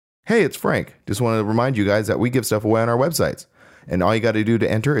Hey, it's Frank. Just wanted to remind you guys that we give stuff away on our websites. And all you got to do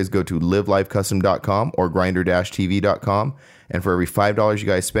to enter is go to livelifecustom.com or grinder-tv.com. And for every $5 you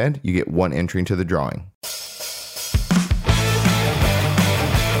guys spend, you get one entry into the drawing.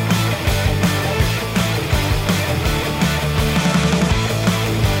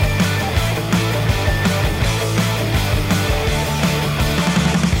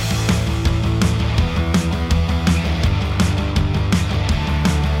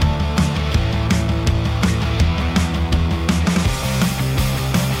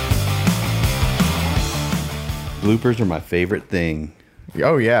 Bloopers are my favorite thing.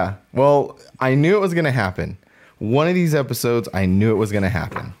 Oh, yeah. Well, I knew it was going to happen. One of these episodes, I knew it was going to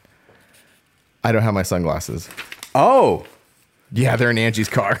happen. I don't have my sunglasses. Oh. Yeah, they're in Angie's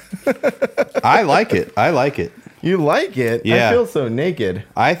car. I like it. I like it. You like it? Yeah. I feel so naked.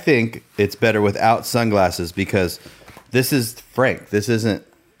 I think it's better without sunglasses because this is Frank. This isn't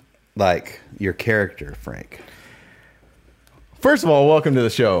like your character, Frank. First of all, welcome to the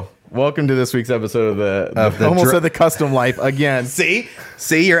show. Welcome to this week's episode of the almost said the custom life again. See,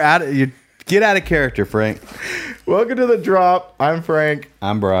 you're out. You get out of character, Frank. Welcome to the drop. I'm Frank.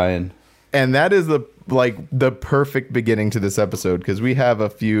 I'm Brian, and that is the perfect beginning to this episode because we have a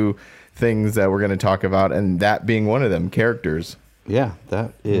few things that we're going to talk about, and that being one of them, characters. Yeah,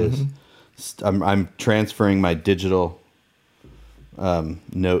 that is. I'm transferring my digital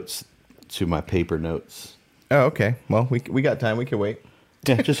notes to my paper notes. Oh, okay. Well, we got time. We can wait.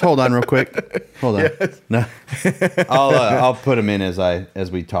 Yeah, just hold on real quick. Hold on. Yes. No, I'll put them in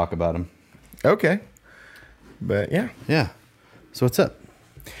as we talk about them. Okay. But yeah. So what's up?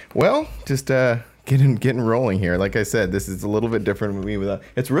 Well, just getting rolling here. Like I said, this is a little bit different with me.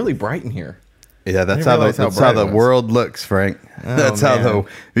 It's really bright in here. Yeah, that's how the world looks, Frank. Oh, that's man. how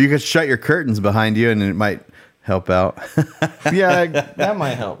you could shut your curtains behind you, and it might help out. Yeah, that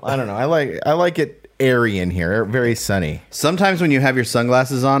might help. I don't know. I like it airy in here, very sunny. Sometimes when you have your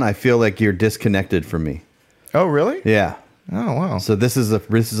sunglasses on, I feel like you're disconnected from me. Oh, really? Yeah. Oh, wow. So this is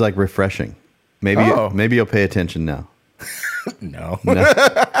like refreshing. Maybe you'll pay attention now. No.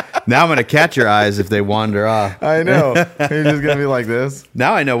 Now I'm gonna catch your eyes if they wander off. I know. You're just gonna be like this.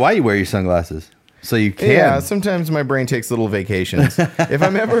 Now I know why you wear your sunglasses, so you can. Yeah. Sometimes my brain takes little vacations. If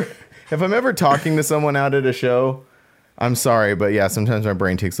I'm ever talking to someone out at a show, I'm sorry, but yeah, sometimes my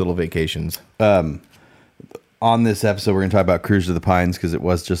brain takes little vacations. On this episode, we're going to talk about Cruise to the Pines because it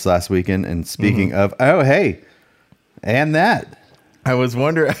was just last weekend. And speaking of, and that. I was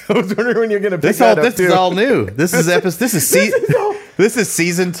wondering when you're going to pick that up. This is all new. This is season 2. This is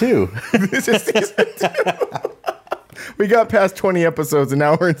season 2. We got past 20 episodes and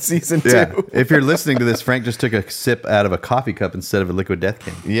now we're in season 2. Yeah. If you're listening to this, Frank just took a sip out of a coffee cup instead of a Liquid Death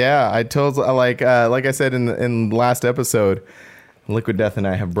can. Yeah, I told like I said in the last episode, Liquid Death and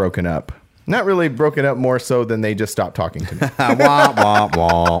I have broken up. Not really broken up, more so than they just stopped talking to me. Wah, wah,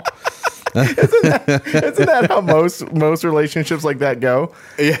 wah. Isn't that how most relationships like that go?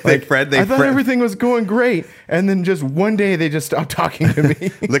 Yeah, I thought everything was going great, and then just one day they just stopped talking to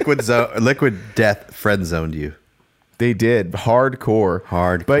me. Liquid Death friend zoned you. They did hardcore.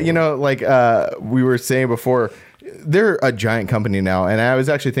 But like we were saying before, they're a giant company now, and I was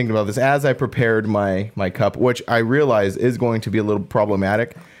actually thinking about this as I prepared my cup, which I realize is going to be a little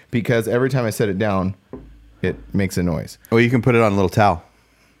problematic because every time I set it down, it makes a noise. Oh, you can put it on a little towel.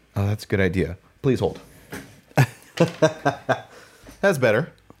 Oh, that's a good idea. Please hold. That's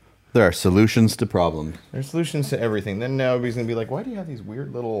better. There are solutions to problems. There's solutions to everything. Then now everybody's gonna be like, "Why do you have these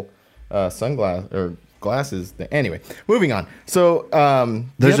weird little sunglasses or glasses?" Anyway, moving on. So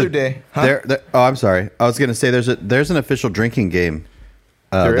the other day, I'm sorry. I was gonna say there's an official drinking game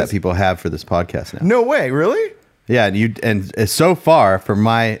that people have for this podcast now. No way, really? Yeah, and so far, from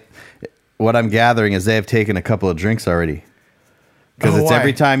what I'm gathering is they have taken a couple of drinks already. Because it's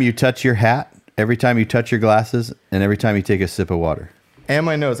every time you touch your hat, every time you touch your glasses, and every time you take a sip of water. And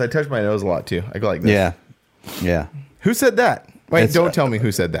my nose. I touch my nose a lot too. I go like this. Yeah. Who said that? Wait, don't tell me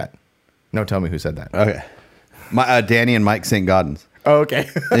who said that. No, tell me who said that. Okay. Danny and Mike St. Gaudens. Oh, okay.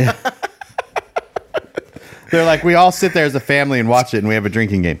 Yeah. They're like, we all sit there as a family and watch it, and we have a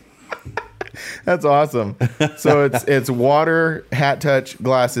drinking game. That's awesome. So it's water, hat touch,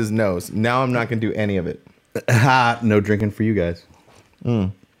 glasses, nose. Now I'm not going to do any of it. No drinking for you guys.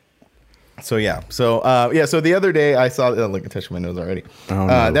 So yeah. So the other day I saw, look, I touched my nose already. Oh,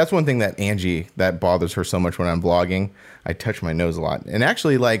 no. That's one thing that Angie, that bothers her so much when I'm vlogging. I touch my nose a lot. And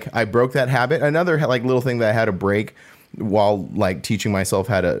actually, like, I broke that habit. Another like little thing that I had to break while like teaching myself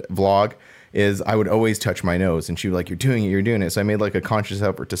how to vlog is I would always touch my nose, and she was like, you're doing it. So I made like a conscious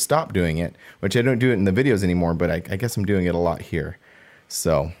effort to stop doing it, which I don't do it in the videos anymore, but I guess I'm doing it a lot here.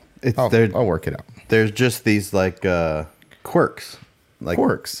 So I'll work it out. There's just these like quirks. Like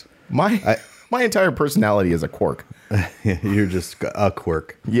Quirks. My entire personality is a quirk. You're just a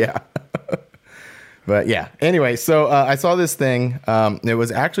quirk. Yeah. But yeah. Anyway, so I saw this thing. It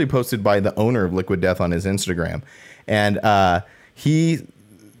was actually posted by the owner of Liquid Death on his Instagram, and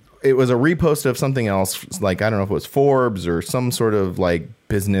it was a repost of something else. Like, I don't know if it was Forbes or some sort of like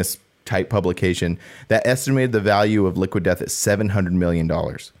business type publication that estimated the value of Liquid Death at $700 million.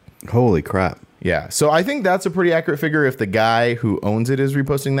 Holy crap. Yeah. So I think that's a pretty accurate figure if the guy who owns it is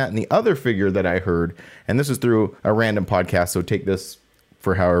reposting that. And the other figure that I heard, and this is through a random podcast, so take this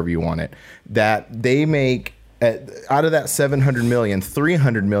for however you want it, that they make out of that 700 million,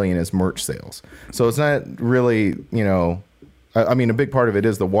 300 million is merch sales. So it's not really, I mean, a big part of it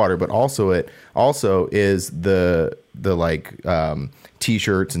is the water, but also is the like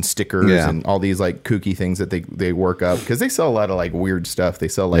t-shirts and stickers and all these like kooky things that they work up, because they sell a lot of like weird stuff. They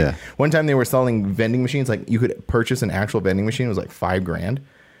sell like one time they were selling vending machines, like you could purchase an actual vending machine. It was like $5,000.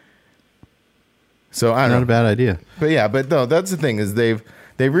 So I don't know. Not a bad idea. But yeah, but no, that's the thing is they've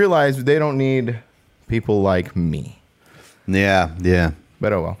realized they don't need people like me. Yeah, yeah.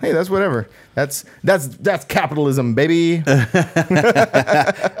 But oh well. Hey, that's whatever. That's capitalism, baby.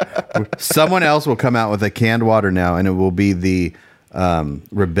 Someone else will come out with a canned water now, and it will be the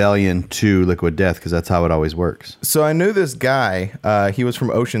rebellion to Liquid Death, because that's how it always works. So I knew this guy. He was from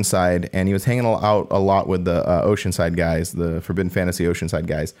Oceanside, and he was hanging out a lot with the Oceanside guys, the Forbidden Fantasy Oceanside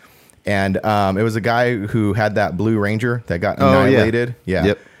guys. And it was a guy who had that Blue Ranger that got annihilated. Yeah.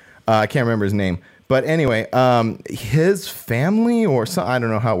 Yep. I can't remember his name. But anyway, his family or some, I don't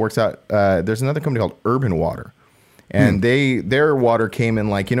know how it works out. There's another company called Urban Water. And their water came in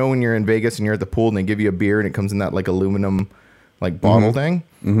like, when you're in Vegas and you're at the pool and they give you a beer and it comes in that like aluminum like bottle thing.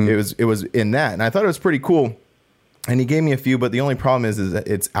 It was in that. And I thought it was pretty cool. And he gave me a few, but the only problem is that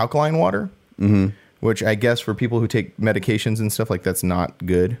it's alkaline water, which I guess for people who take medications and stuff like that's not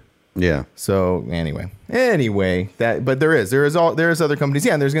good. Yeah. So anyway, but there is other companies.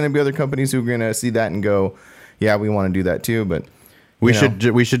 Yeah. And there's going to be other companies who are going to see that and go, yeah, we want to do that too. But we should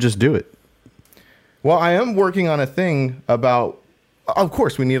just do it. Well, I am working on a thing about, of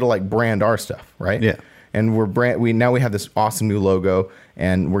course we need to like brand our stuff, right? Yeah. And we have this awesome new logo,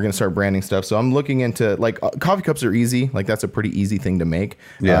 and we're going to start branding stuff. So I'm looking into like coffee cups are easy. Like that's a pretty easy thing to make.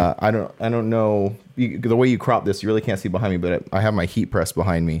 Yeah. I don't know the way you crop this. You really can't see behind me, but I have my heat press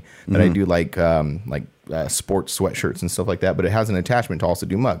behind me that I do like sports sweatshirts and stuff like that. But it has an attachment to also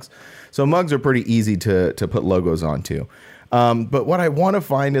do mugs. So mugs are pretty easy to put logos onto. But what I want to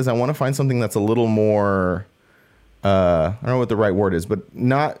find is something that's a little more. I don't know what the right word is, but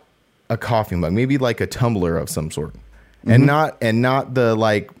not a coffee mug, maybe like a tumbler of some sort, and not the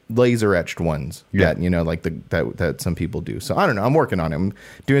like laser etched ones that like that some people do. So I don't know. I'm working on it. I'm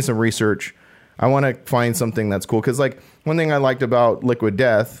doing some research. I want to find something that's cool, because like one thing I liked about Liquid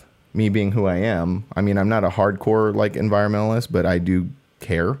Death, me being who I am, I mean I'm not a hardcore like environmentalist, but I do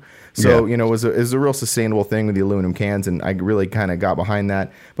care. So it was a real sustainable thing with the aluminum cans, and I really kind of got behind that.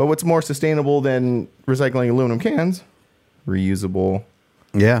 But what's more sustainable than recycling aluminum cans? Reusable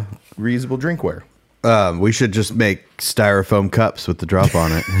drinkware. We should just make styrofoam cups with the drop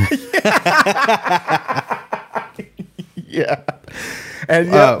on it. Yeah.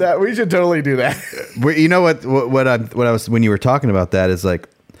 And we should totally do that. You know what I was, when you were talking about that, is like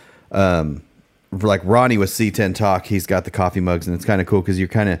Ronnie with C10 Talk, he's got the coffee mugs, and it's kind of cool because you're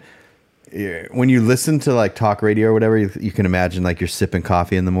kind of, when you listen to like talk radio or whatever, you can imagine like you're sipping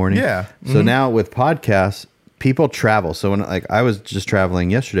coffee in the morning. Yeah. So now with podcasts, people travel. So when like I was just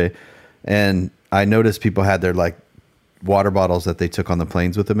traveling yesterday, and I noticed people had their like water bottles that they took on the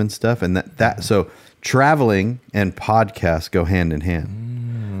planes with them and stuff. And so traveling and podcasts go hand in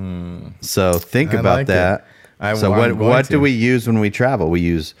hand. So think about like that. What do we use when we travel? We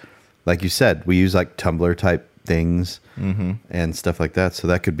use, like you said, like tumbler type things and stuff like that. So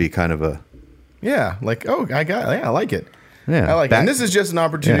that could be kind of a, I like it. Yeah, I like it. And this is just an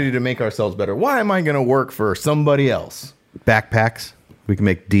opportunity to make ourselves better. Why am I going to work for somebody else? Backpacks. We can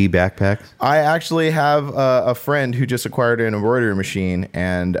make backpacks. I actually have a friend who just acquired an embroidery machine,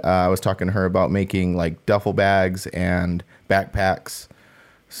 and I was talking to her about making like duffel bags and backpacks.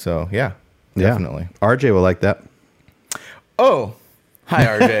 So yeah, definitely. RJ will like that. Oh, hi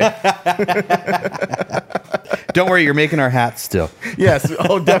RJ. Don't worry, you're making our hats still. Yes.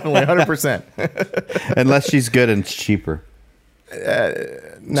 Oh, definitely. 100%. Unless she's good and it's cheaper.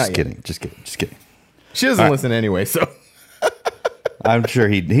 Just kidding. She doesn't listen anyway, so. I'm sure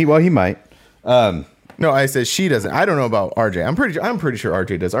he might. No, I said she doesn't. I don't know about RJ. I'm pretty sure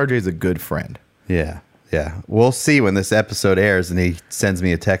RJ does. RJ is a good friend. Yeah. Yeah. We'll see when this episode airs and he sends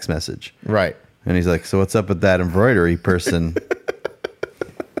me a text message. Right. And he's like, so what's up with that embroidery person?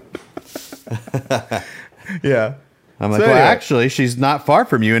 Yeah. I'm like, well, actually, she's not far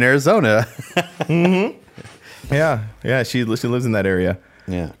from you in Arizona. Yeah. Yeah. She lives in that area.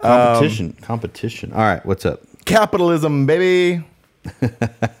 Yeah. Competition. All right. What's up? Capitalism, baby.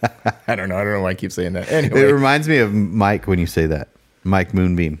 I don't know why I keep saying that. Anyway. It reminds me of Mike when you say that. Mike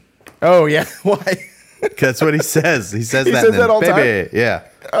Moonbeam. Oh, yeah. Why? That's what he says. He says He that. says that all the baby. time? Yeah.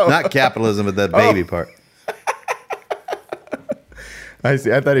 Oh. Not capitalism, but that baby part. I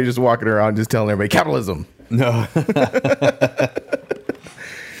see. I thought he was just walking around just telling everybody capitalism. No.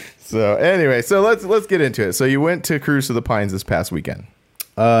 So anyway, so let's get into it. So you went to Cruise to the Pines this past weekend.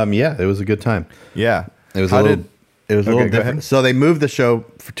 Yeah, it was a good time. Yeah. It was a little different. Ahead. So they moved the show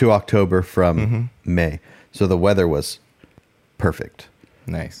to October from May. So the weather was perfect.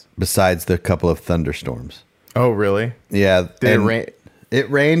 Nice. Besides the couple of thunderstorms. Oh, really? Yeah. Did it rain? It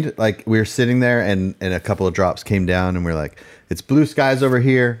rained. Like we were sitting there and a couple of drops came down and we're like, it's blue skies over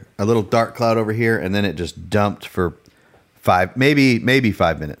here, a little dark cloud over here. And then it just dumped for maybe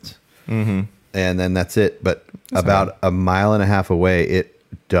 5 minutes. Mm-hmm. And then that's it. But about a mile and a half away, it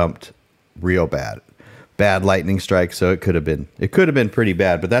dumped real bad. Bad lightning strike. So it could have been pretty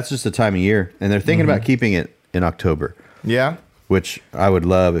bad, but that's just the time of year. And they're thinking about keeping it in October. Yeah. Which I would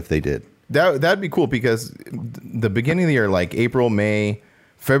love if they did. That'd be cool because the beginning of the year, like April, May,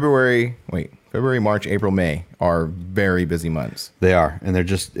 February, March, April, May are very busy months. They are. And they're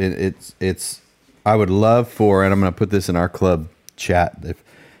just, it's, I would love for, and I'm going to put this in our club chat,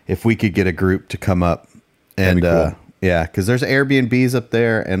 if we could get a group to come up and, cool. Yeah, because there's Airbnbs up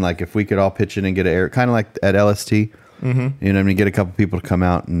there. And like, if we could all pitch in and get kind of like at LST, you know what I mean? Get a couple people to come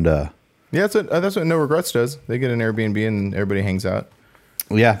out and, yeah, that's what No Regrets does. They get an Airbnb and everybody hangs out.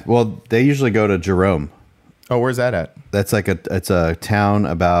 Yeah, well, they usually go to Jerome. Oh, where's that at? That's it's a town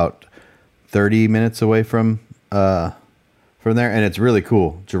about 30 minutes away from there, and it's really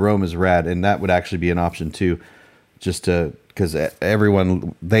cool. Jerome is rad, and that would actually be an option too, just because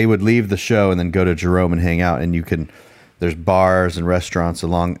they would leave the show and then go to Jerome and hang out, and there's bars and restaurants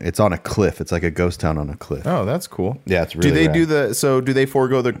it's on a cliff. It's like a ghost town on a cliff. Oh, that's cool. Yeah, it's really Do they rad. do they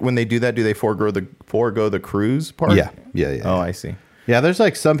forego when they do that, do they forego the cruise part? Yeah. Oh, I see. Yeah, there's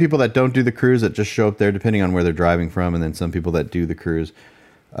like some people that don't do the cruise that just show up there depending on where they're driving from, and then some people that do the cruise.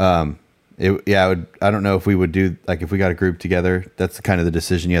 I don't know if we would do, like, if we got a group together, that's kind of the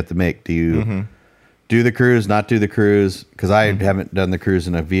decision you have to make. Do you do the cruise, not do the cruise? Because I haven't done the cruise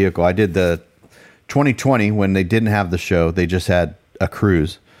in a vehicle. I did the 2020 when they didn't have the show. They just had a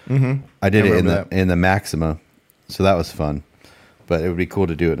cruise. I did it in the Maxima, so that was fun. But it would be cool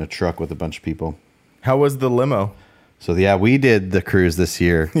to do it in a truck with a bunch of people. How was the limo? So yeah, we did the cruise this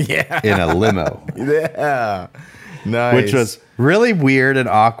year in a limo. Yeah. Nice. Which was really weird and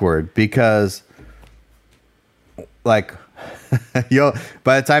awkward because like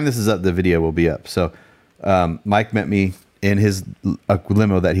by the time this is up, the video will be up. So Mike met me in his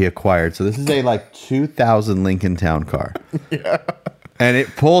limo that he acquired. So this is a like 2000 Lincoln Town car. Yeah. And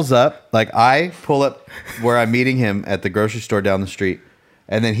it pulls up, like I pull up where I'm meeting him at the grocery store down the street.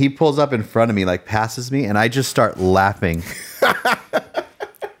 And then he pulls up in front of me, like passes me, and I just start laughing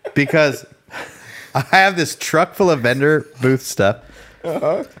because I have this truck full of vendor booth stuff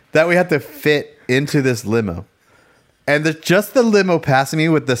that we have to fit into this limo. And just the limo passing me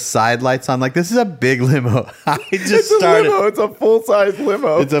with the side lights on, like, this is a big limo. It's a full-size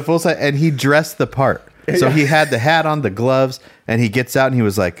limo. It's a full-size, and he dressed the part. So he had the hat on, the gloves, and he gets out and he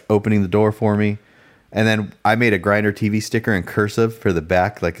was like opening the door for me. And then I made a Grindr TV sticker in cursive for the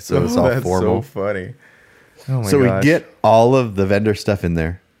back, like so it's all formal. So funny. Oh my so gosh. We get all of the vendor stuff in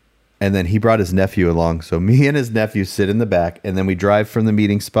there, and then he brought his nephew along. So me and his nephew sit in the back, and then we drive from the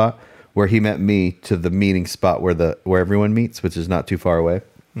meeting spot where he met me to the meeting spot where everyone meets, which is not too far away.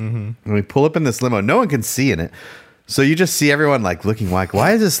 And we pull up in this limo. No one can see in it, so you just see everyone like looking like,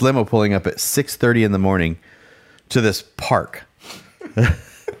 why is this limo pulling up at 6:30 in the morning to this park?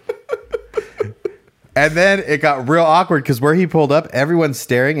 And then it got real awkward because where he pulled up, everyone's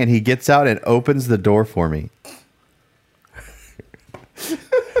staring, and he gets out and opens the door for me.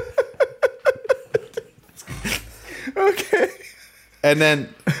 Okay. And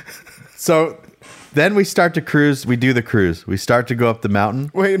then we start to cruise. We do the cruise. We start to go up the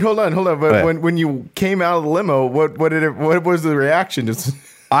mountain. Wait, hold on. But when you came out of the limo, what was the reaction? Just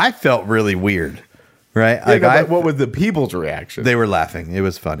I felt really weird. Right? Yeah, like what was the people's reaction? They were laughing. It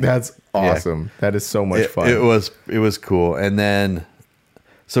was funny. That's awesome. Yeah. That is so much fun. It was cool. And then,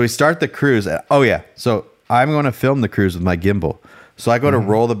 so we start the cruise. Oh yeah. So I'm going to film the cruise with my gimbal. So I go to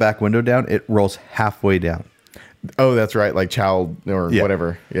roll the back window down. It rolls halfway down. Oh, that's right. Like child or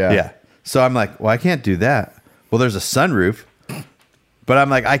whatever. Yeah. Yeah. So I'm like, well, I can't do that. Well, there's a sunroof, but I'm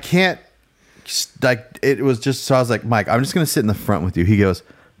like, I can't. Like, it was just, so I was like, Mike, I'm just going to sit in the front with you. He goes,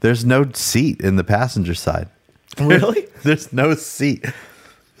 there's no seat in the passenger side. Really? There's no seat.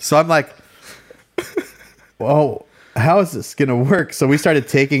 So I'm like, well, how is this going to work? So we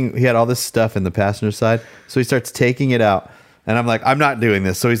started he had all this stuff in the passenger side. So he starts taking it out. And I'm like, I'm not doing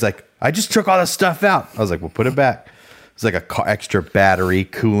this. So he's like, I just took all this stuff out. I was like, well, put it back. It's like extra battery,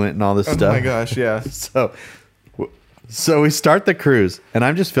 coolant, and all this stuff. Oh my gosh, yeah. So we start the cruise, and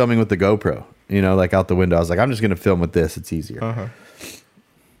I'm just filming with the GoPro, like out the window. I was like, I'm just going to film with this. It's easier. Uh-huh.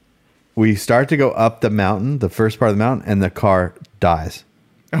 We start to go up the mountain, the first part of the mountain, and the car dies.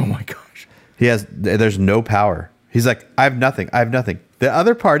 Oh my gosh. There's no power. He's like, I have nothing. The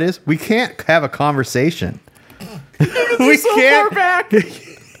other part is we can't have a conversation. We so can't. Far back.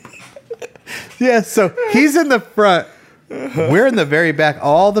 Yeah, so he's in the front. We're in the very back.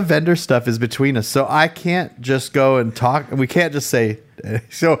 All the vendor stuff is between us. So I can't just go and talk. We can't just say.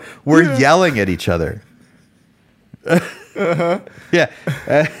 So we're yelling at each other. Uh-huh. Yeah.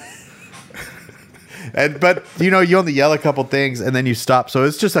 But you only yell a couple things and then you stop. So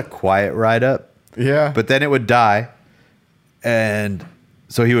it's just a quiet ride up. Yeah. But then it would die. And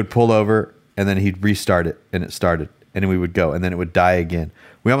so he would pull over and then he'd restart it and it started. And then we would go and then it would die again.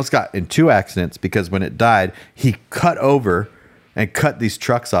 We almost got in 2 accidents because when it died, he cut over and cut these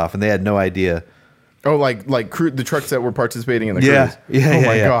trucks off, and they had no idea. Oh, like the trucks that were participating in the cruise. Yeah. Oh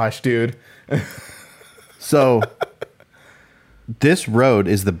my gosh, dude. So this road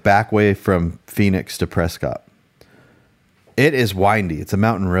is the back way from Phoenix to Prescott. It is windy. It's a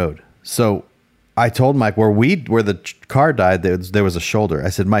mountain road. So I told Mike where the car died, there was a shoulder. I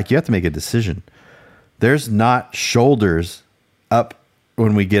said, Mike, you have to make a decision. There's not shoulders up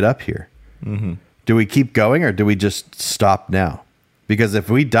when we get up here. Mm-hmm. Do we keep going or do we just stop now? Because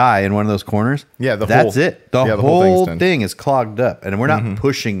if we die in one of those corners, that's it. The whole thing is clogged up, and we're not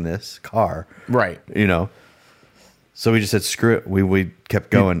pushing this car, right? So we just said screw it. We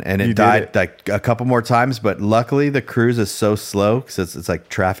kept going, and it died like a couple more times. But luckily, the cruise is so slow because it's like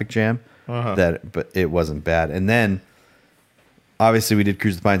traffic jam but it wasn't bad. And then obviously we did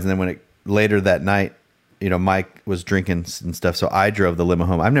Cruise the Pines, and then later that night. Mike was drinking and stuff, so I drove the limo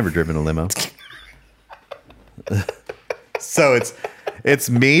home. I've never driven a limo. So it's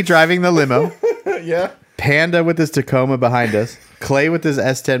me driving the limo. Yeah. Panda with his Tacoma behind us. Clay with his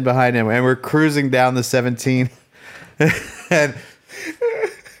S10 behind him. And we're cruising down the 17. And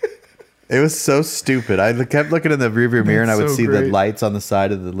it was so stupid. I kept looking in the rearview mirror and I would see the lights on the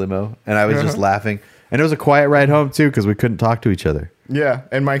side of the limo. And I was just laughing. And it was a quiet ride home, too, because we couldn't talk to each other. Yeah,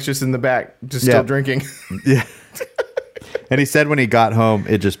 and Mike's just in the back, still drinking. Yeah. And he said when he got home,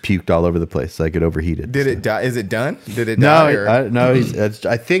 it just puked all over the place, like it overheated. Did it die? Is it done? Did it die? No.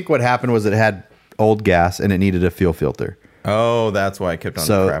 I think what happened was it had old gas and it needed a fuel filter. Oh, that's why I kept on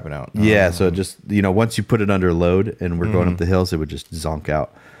crapping out. Yeah, so it just, once you put it under load and we're going up the hills, it would just zonk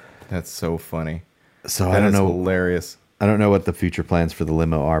out. That's so funny. So I don't know. Hilarious. I don't know what the future plans for the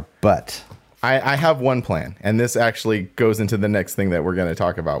limo are, but I have one plan, and this actually goes into the next thing that we're going to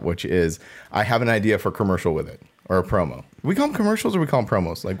talk about, which is I have an idea for a commercial with it, or a promo. We call them commercials or we call them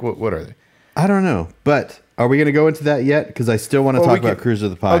promos? Like, what are they? I don't know, but are we going to go into that yet? Because I still want to talk about Cruise of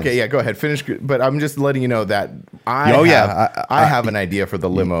the Pines. Okay, yeah, go ahead. Finish. But I'm just letting you know that I have an idea for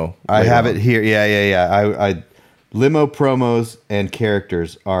the limo. I have it here. Yeah. I limo promos and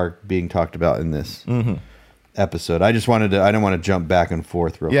characters are being talked about in this episode. I don't want to jump back and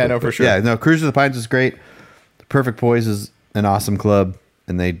forth real quick. Yeah, no, for sure. Yeah, no, Cruise of the Pines is great. The Perfect Boys is an awesome club.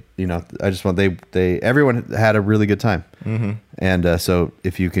 And everyone had a really good time. Mm-hmm. And so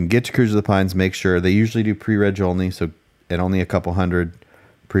if you can get to Cruise of the Pines, make sure they usually do pre-reg only. And only a couple hundred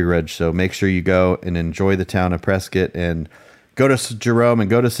pre-reg. So make sure you go and enjoy the town of Prescott and go to Jerome and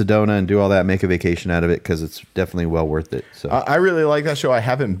go to Sedona and do all that. Make a vacation out of it because it's definitely well worth it. So I really like that show. I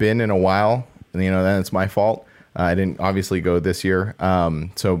haven't been in a while. And, then it's my fault. I didn't obviously go this year,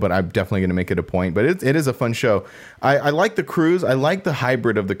 but I'm definitely going to make it a point. But it is a fun show. I like the cruise. I like the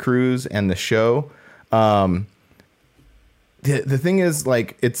hybrid of the cruise and the show. The thing is,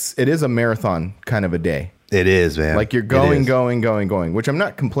 like, it is a marathon kind of a day. It is, man. Like you're going, which I'm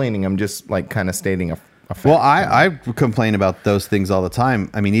not complaining. I'm just like kind of stating a fact. Well, I complain about those things all the time.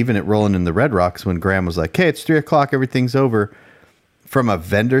 I mean, even at Rolling in the Red Rocks when Graham was like, "Hey, it's 3:00, everything's over." From a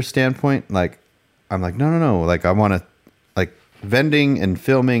vendor standpoint, like, I'm like, no. Like, I want to, like, vending and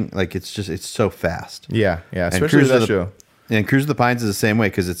filming, like, it's so fast. Yeah. Especially that show. And Cruise of the Pines is the same way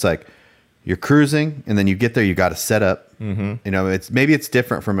because it's like, you're cruising, and then you get there, you got to set up. You know, it's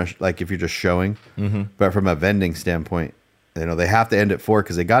different from like if you're just showing, but from a vending standpoint, you know, they have to end at 4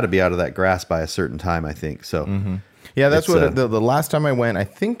 because they got to be out of that grass by a certain time, I think. So, yeah, that's what the last time I went. I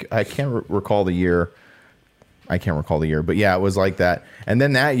think I can't recall the year. I can't recall the year, but yeah, it was like that. And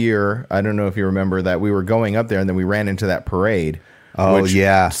then that year, I don't know if you remember that we were going up there, and then we ran into that parade. Oh, which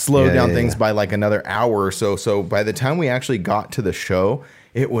yeah. slowed down things by like another hour or so. So by the time we actually got to the show,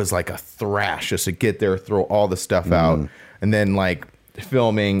 it was like a thrash just to get there, throw all the stuff out, and then like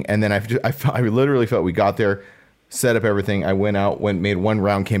filming. And then I literally felt we got there, set up everything. I went out, made one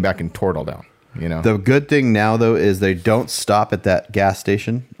round, came back and tore it all down. You know, the good thing now though is they don't stop at that gas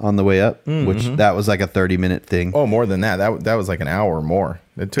station on the way up, which that was like a 30-minute thing. Oh, more than that. That was like an hour or more.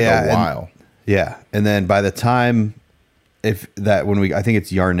 It took a while. And then by the time I think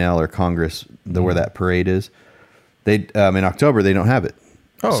it's Yarnell or Congress, where that parade is, they in October they don't have it.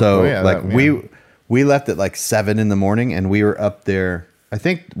 We left at like 7 in the morning, and we were up there. I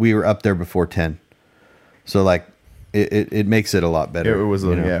think we were up there before 10. So like it makes it a lot better. It was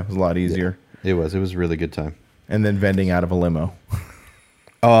it was a lot easier. It was a really good time. And then vending out of a limo.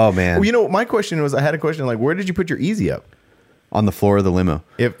 Oh man. Well, you know, my question was, I had a question like, where did you put your Easy Up? On the floor of the limo.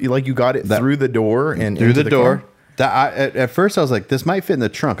 If like you got it through the door and through the door. Car? At first I was like, this might fit in the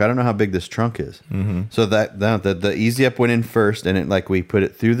trunk. I don't know how big this trunk is. So the Easy Up went in first, and we put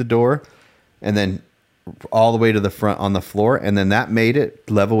it through the door, and then all the way to the front on the floor, and then that made it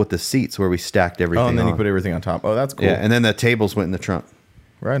level with the seats where we stacked everything. Oh, and then you put everything on top. Oh, that's cool. Yeah, and then the tables went in the trunk.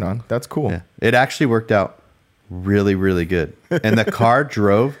 Right on. That's cool. Yeah. It actually worked out really, really good. And the car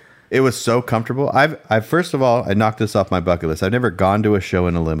drove. It was so comfortable. First of all, I knocked this off my bucket list. I've never gone to a show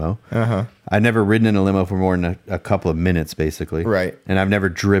in a limo. I've never ridden in a limo for more than a couple of minutes, basically. Right. And I've never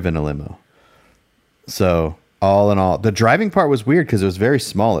driven a limo. So all in all, the driving part was weird because it was very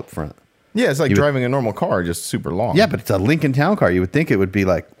small up front. Yeah, it's like driving a normal car, just super long. Yeah, but it's a Lincoln Town Car. You would think it would be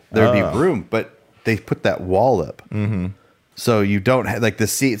like there would be room, but they put that wall up. So you don't have like the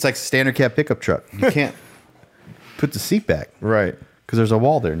seat. It's like a standard cab pickup truck. You can't put the seat back. Right. Because there's a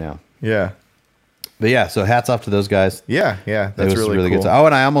wall there now. Yeah. But yeah, so hats off to those guys. Yeah. That's really cool. Good. Oh,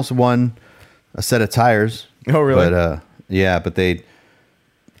 and I almost won a set of tires. Oh, really? But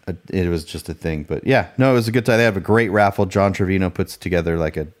it was just a thing. But yeah, no, it was a good time. They have a great raffle. John Trevino puts together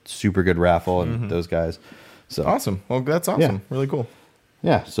like a super good raffle, and those guys. So awesome. Well, that's awesome. Yeah. Really cool.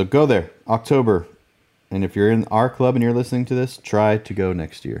 Yeah. So go there, October. And if you're in our club and you're listening to this, try to go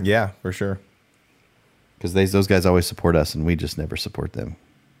next year. Yeah, for sure. Because those guys always support us, and we just never support them.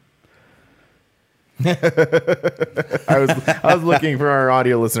 I was looking for our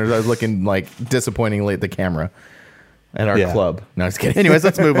audio listeners. I was looking like disappointingly at the camera at our club. No, just kidding. Anyways,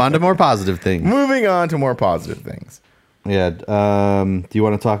 let's move on to more positive things. Moving on to more positive things. Yeah. Do you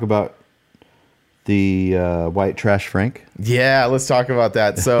want to talk about the white trash Frank? Yeah, let's talk about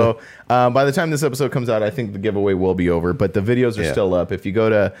that. So by the time this episode comes out, I think the giveaway will be over, but the videos are still up. If you go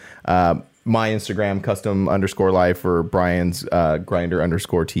to my Instagram, custom_life, or Brian's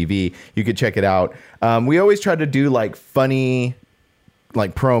grinder_TV, you could check it out. We always try to do like funny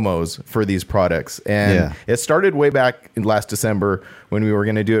like promos for these products, and it started way back in last December when we were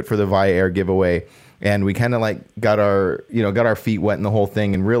going to do it for the Via Air giveaway. And we kind of like got our feet wet in the whole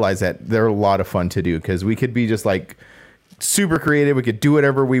thing, and realized that they're a lot of fun to do because we could be just like super creative. We could do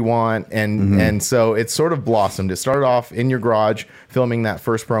whatever we want. And so it sort of blossomed. It started off in your garage filming that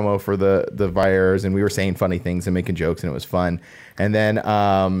first promo for the Viers, and we were saying funny things and making jokes, and it was fun. And then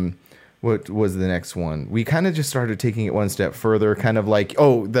what was the next one? We kind of just started taking it one step further, kind of like,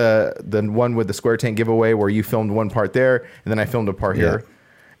 the one with the square tank giveaway where you filmed one part there and then I filmed a part here.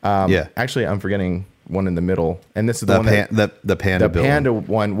 Actually, I'm forgetting one in the middle, and this is the one the panda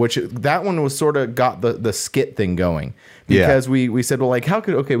one, which that one was sort of got the skit thing going because we said, well, like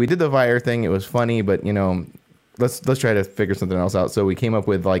we did the Vire thing, it was funny, but let's try to figure something else out. So we came up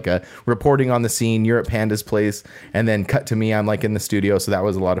with like a reporting on the scene. You're at Panda's place, and then cut to me. I'm like in the studio, so that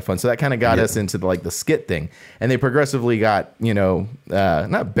was a lot of fun. So that kind of got us into the skit thing, and they progressively got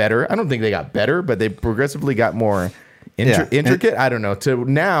not better. I don't think they got better, but they progressively got more intricate. I don't know. To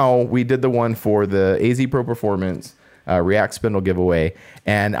now, we did the one for the AZ Pro Performance React Spindle giveaway,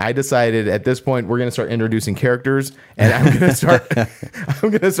 and I decided at this point we're going to start introducing characters, and I'm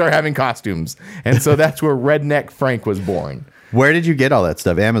going to start having costumes, and so that's where Redneck Frank was born. Where did you get all that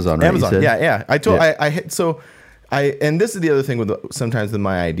stuff? Amazon, right? Amazon, yeah. And this is the other thing with sometimes with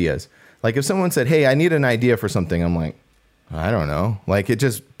my ideas. Like if someone said, "Hey, I need an idea for something," I'm like, I don't know. Like it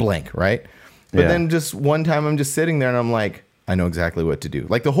just blank, right? But then just one time I'm just sitting there and I'm like, I know exactly what to do.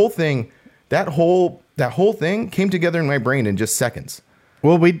 Like the whole thing, that whole thing came together in my brain in just seconds.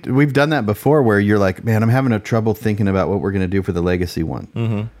 Well, we've done that before where you're like, man, I'm having a trouble thinking about what we're going to do for the legacy one.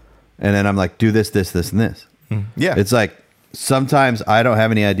 Mm-hmm. And then I'm like, do this, this, this, and this. Mm-hmm. Yeah. It's like, sometimes I don't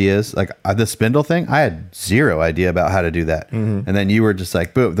have any ideas. Like the Spindle thing, I had zero idea about how to do that. Mm-hmm. And then you were just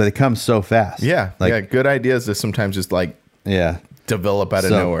like, boom, they come so fast. Yeah. Like, yeah. Good ideas that sometimes just like develop out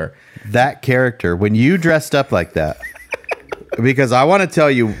of nowhere. That character, when you dressed up like that, because I want to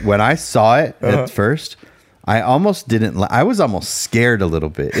tell you, when I saw it at first, I almost didn't. I was almost scared a little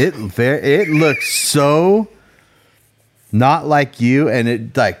bit. It looked so not like you, and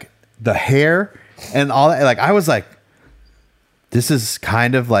it like the hair and all that. Like I was like, this is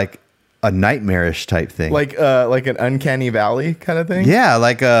kind of like a nightmarish type thing, like an uncanny valley kind of thing. Yeah,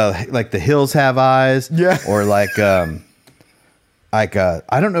 like the hills have eyes. Yeah, or like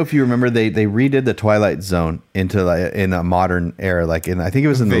I don't know if you remember they redid the Twilight Zone into like in a modern era, like I think it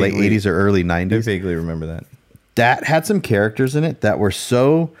was in the late 80s or early 90s. I vaguely remember that. That had some characters in it that were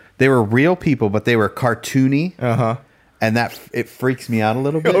they were real people, but they were cartoony. And it freaks me out a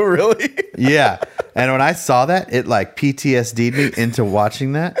little bit. Oh, really? Yeah. And when I saw that, it like PTSD'd me into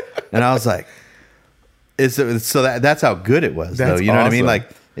watching that. And I was like, that's how good it was, though. You know what I mean? Like,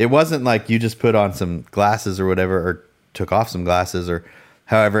 it wasn't like you just put on some glasses or whatever, or took off some glasses or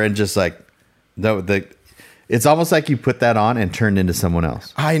however, and just like, it's almost like you put that on and turned into someone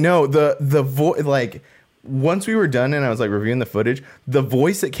else. I know. The voice, like, once we were done and I was like reviewing the footage, the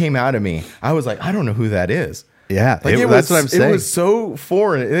voice that came out of me, I was like, I don't know who that is. Yeah, like that's what I'm saying. It was so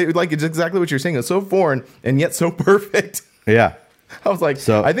foreign. It's exactly what you're saying. It's so foreign and yet so perfect. Yeah. I was like,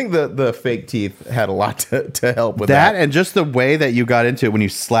 so I think the fake teeth had a lot to help with that. And just the way that you got into it when you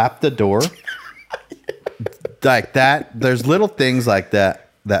slapped the door. Like that, there's little things like that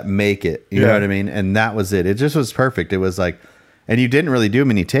make it. You know what I mean? And that was it. It just was perfect. It was like, and you didn't really do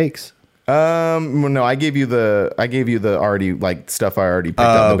many takes. Well, no, I gave you the already like stuff I already picked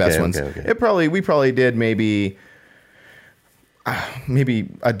out the best ones. Okay. We probably did maybe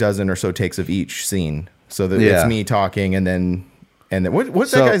a dozen or so takes of each scene. So that it's me talking and then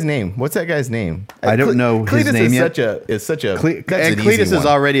what's that guy's name? What's that guy's name? I don't know his Cletus name yet. And Cletus is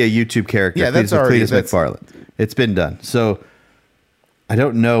already a YouTube character. Yeah, that's already Cletus McFarland. It's been done. So I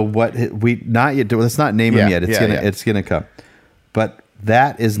don't know what not yet. Let's not name him yet. It's gonna come. But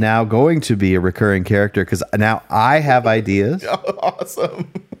that is now going to be a recurring character because now I have ideas.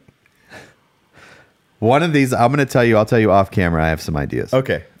 Awesome. One of these, I'm going to tell you. I'll tell you off camera. I have some ideas.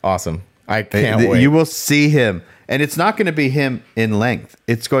 Okay, awesome. I can't wait. You will see him, and it's not going to be him in length.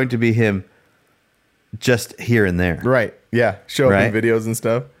 It's going to be him just here and there. Right. Yeah. Show up in videos and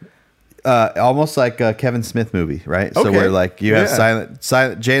stuff. Almost like a Kevin Smith movie, right? Okay. So where like you have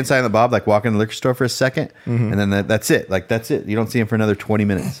silent Jay and Silent Bob like walk in the liquor store for a second, and then that's it. Like that's it. You don't see him for another 20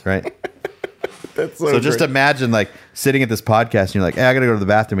 minutes, right? That's so just imagine like sitting at this podcast and you're like, hey, I gotta go to the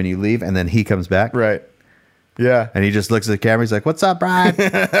bathroom, and you leave, and then he comes back, right? Yeah, and he just looks at the camera. He's like, "What's up, Brian?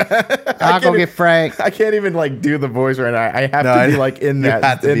 I'll go get Frank." I can't even like do the voice right now. I have to be like in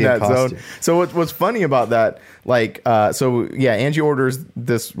that zone. So what's funny about that? Like, Angie orders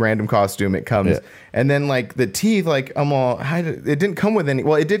this random costume. It comes, and then like the teeth, like it didn't come with any.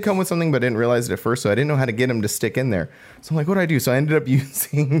 Well, it did come with something, but I didn't realize it at first, so I didn't know how to get them to stick in there. So I'm like, what do I do? So I ended up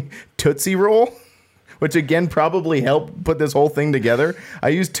using Tootsie Roll, which again probably helped put this whole thing together. I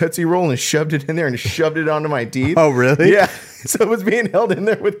used Tootsie Roll and shoved it in there and shoved it onto my teeth. Oh, really? Yeah. So it was being held in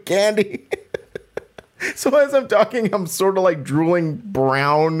there with candy. So as I'm talking, I'm sort of like drooling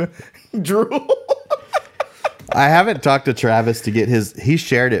brown drool. I haven't talked to Travis to get he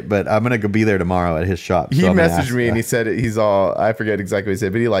shared it, but I'm going to go be there tomorrow at his shop. He messaged me and he said I forget exactly what he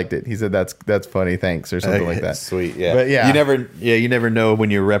said, but he liked it. He said, that's funny. Thanks. Or something like that. Sweet. Yeah. But yeah. You never know when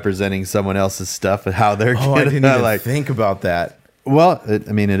you're representing someone else's stuff and how they're I didn't even think about that. Well, it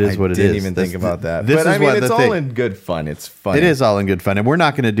is what it is. I didn't even think about that. But I mean, it's all in good fun. It's fun. It is all in good fun. And we're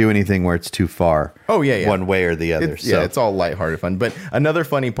not going to do anything where it's too far. Oh, yeah. One way or the other. It's all lighthearted fun. But another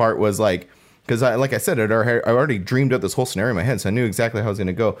funny part was like, because like I said, I already dreamed up this whole scenario in my head, so I knew exactly how I was going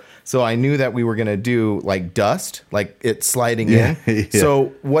to go. So I knew that we were going to do like dust, like it sliding in. Yeah.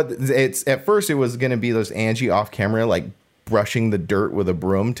 So at first it was going to be those Angie off camera, like brushing the dirt with a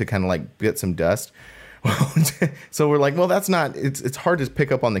broom to kind of like get some dust. So we're like, well, that's not. It's hard to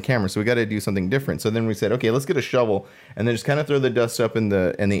pick up on the camera, so we got to do something different. So then we said, okay, let's get a shovel and then just kind of throw the dust up in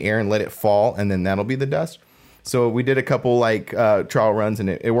the air and let it fall, and then that'll be the dust. So we did a couple like trial runs, and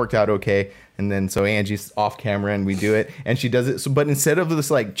it worked out okay. And then so Angie's off camera and we do it, and she does it. So, but instead of this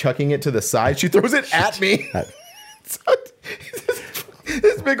like chucking it to the side, she throws it at me. So,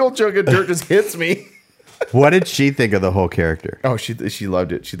 this big old chunk of dirt just hits me. What did she think of the whole character? Oh, she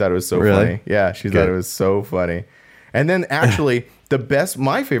loved it. She thought it was so funny. Yeah, she thought it was so funny. And then actually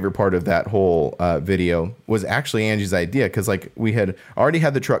my favorite part of that whole video was actually Angie's idea. Cause like we had already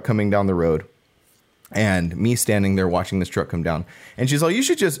had the truck coming down the road and me standing there watching this truck come down. And she's like, you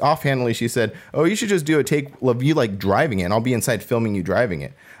should just offhandedly, she said, oh, you should just do a take of you like driving it. And I'll be inside filming you driving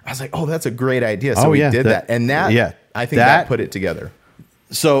it. I was like, oh, that's a great idea. So we did that. And I think that put it together.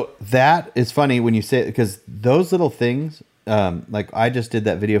 So that is funny when you say it, because those little things, like I just did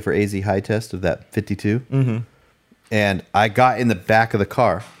that video for AZ High Test of that 52. Mm-hmm. And I got in the back of the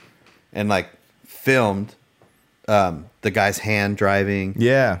car and like filmed the guy's hand driving.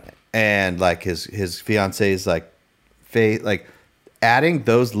 Yeah. And like his fiance's like face, like adding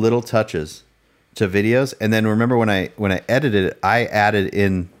those little touches to videos. And then remember when I edited it, I added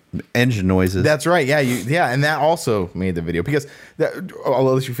in engine noises. That's right. Yeah. And that also made the video because I'll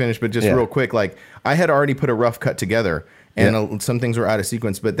let you finish, but just real quick, like I had already put a rough cut together and some things were out of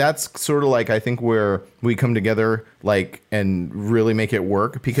sequence, but that's sort of like, I think where we come together, like, and really make it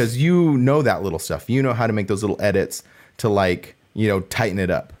work because you know that little stuff, you know how to make those little edits to like, you know, tighten it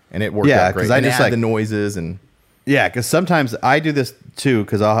up. And it worked out great. I just add like the noises and because sometimes I do this too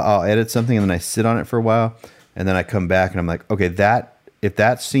because I'll edit something and then I sit on it for a while and then I come back and I'm like, okay, if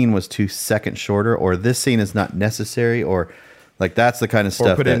that scene was 2 seconds shorter or this scene is not necessary or like that's the kind of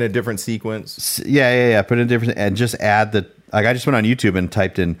stuff. Or put in a different sequence. Yeah. Put in a different and just add I just went on YouTube and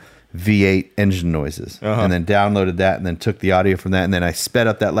typed in V8 engine noises and then downloaded that and then took the audio from that and then I sped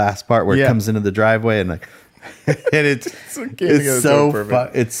up that last part where it comes into the driveway and like. And it's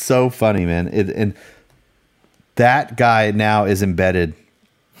so funny, man. And that guy now is embedded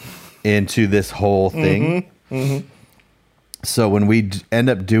into this whole thing. Mm-hmm, mm-hmm. So when we end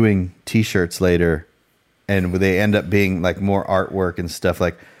up doing T-shirts later, and they end up being like more artwork and stuff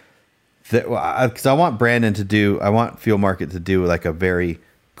like that, because I want Fuel Market to do like a very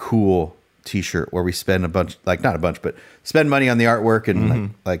cool T-shirt where we spend spend money on the artwork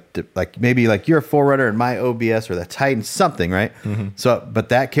and like maybe like you're a 4Runner and my OBS or the Titan something, right? Mm-hmm. So, but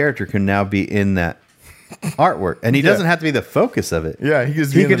that character can now be in that artwork, and he doesn't have to be the focus of it. Yeah,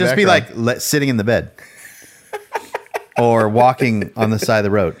 he could just be like sitting in the bed or walking on the side of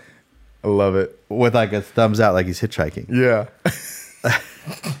the road. I love it with like a thumbs out, like he's hitchhiking. Yeah.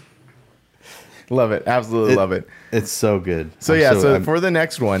 Love it. Absolutely love it. It's so good. So for the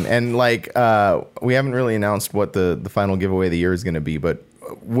next one, and like we haven't really announced what the final giveaway of the year is going to be, but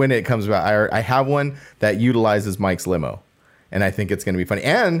when it comes about, I have one that utilizes Mike's limo, and I think it's going to be funny.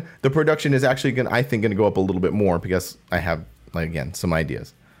 And the production is actually going to go up a little bit more because I have some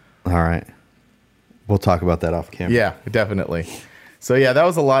ideas. All right. We'll talk about that off camera. Yeah, definitely. So yeah, that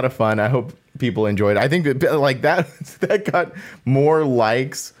was a lot of fun. I hope people enjoyed it. I think that like that got more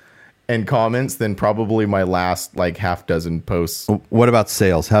likes and comments than probably my last like half dozen posts. What about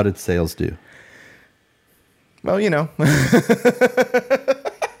sales? How did sales do? Well, you know,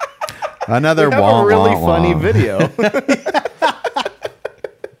 another really funny video.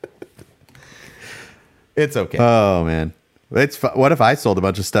 It's okay. Oh man, what if I sold a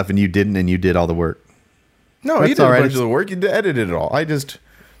bunch of stuff and you didn't, and you did all the work? No, you did a bunch of the work. You edited it all. I just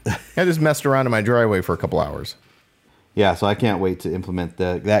messed around in my driveway for a couple hours. Yeah, so I can't wait to implement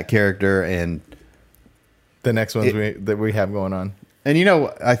that character and the next ones that we have going on. And you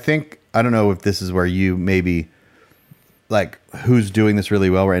know, I don't know if this is where you maybe like who's doing this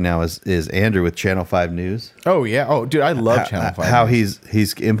really well right now is Andrew with Channel 5 News. Oh yeah. Oh dude, I love Channel 5. How he's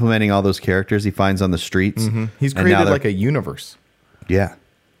implementing all those characters he finds on the streets. Mm-hmm. He's created like a universe. Yeah.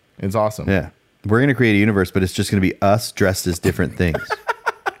 It's awesome. Yeah. We're going to create a universe, but it's just going to be us dressed as different things.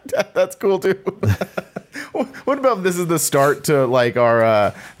 That's cool too. What about if this is the start to like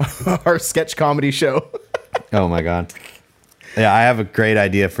our sketch comedy show? Oh my god! Yeah, I have a great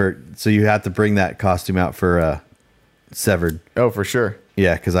idea so you have to bring that costume out for Severed. Oh, for sure.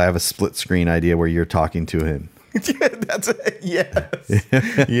 Yeah, because I have a split screen idea where you're talking to him. Yes.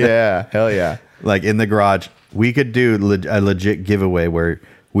 Yeah, hell yeah! Like in the garage, we could do a legit giveaway where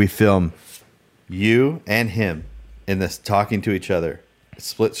we film you and him in this talking to each other,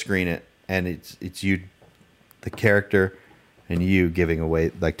 split screen it, and it's you, the character, and you giving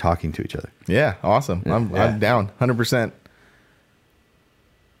away, like talking to each other. Yeah, awesome. I'm down 100%.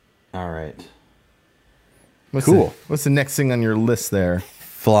 All right. Cool. What's the next thing on your list there?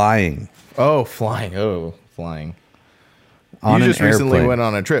 Flying. Oh, flying. You just recently recently went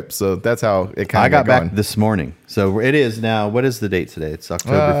on a trip, so that's how it kind of I got back this morning. So it is now, what is the date today? It's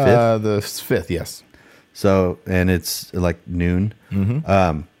October 5th? The 5th, yes. So, and it's like noon.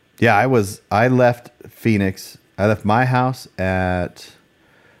 Mm-hmm. I left Phoenix. I left my house at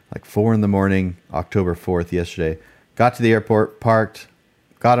like 4 a.m, October 4th yesterday. Got to the airport, parked,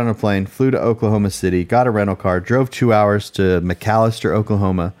 got on a plane, flew to Oklahoma City, got a rental car, drove 2 hours to McAllister,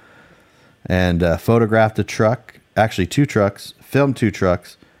 Oklahoma, and photographed a truck, actually 2 trucks, filmed 2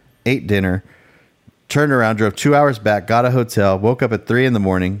 trucks, ate dinner, turned around, drove 2 hours back, got a hotel, woke up at 3 in the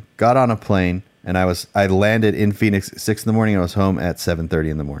morning, got on a plane, and I landed in Phoenix at 6 in the morning. And I was home at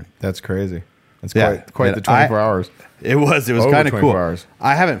 7:30 in the morning. That's crazy. That's quite the 24 hours. It was Over kind of cool. Hours.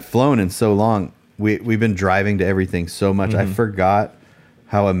 I haven't flown in so long. We've been driving to everything so much. I forgot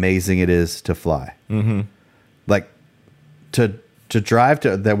how amazing it is to fly. Mm-hmm. Like to drive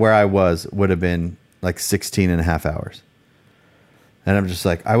to where I was would have been like 16 and a half hours. And I'm just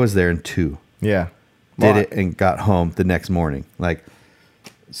like, I was there in 2. Yeah. Did it and got home the next morning. Like,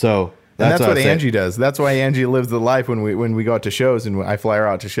 so that's what Angie does. That's why Angie lives the life when we go out to shows and I fly her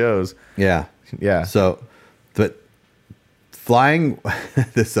out to shows. Yeah. Yeah. So, but flying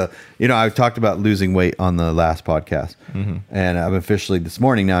this, I talked about losing weight on the last podcast, and I'm officially this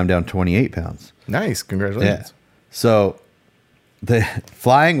morning. Now I'm down 28 pounds. Nice. Congratulations. Yeah. So the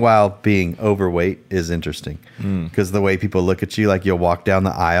flying while being overweight is interesting because the way people look at you, like you'll walk down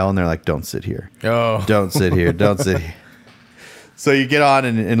the aisle and they're like, don't sit here. Oh, don't sit here. Don't sit here. So you get on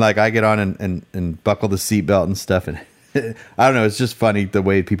and like I get on and buckle the seatbelt and stuff. And I don't know. It's just funny the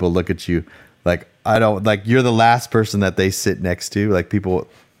way people look at you. Like, I don't like you're the last person that they sit next to. Like people,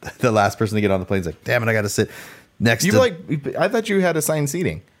 the last person to get on the plane is like, damn it, I got to sit next to. I thought you had assigned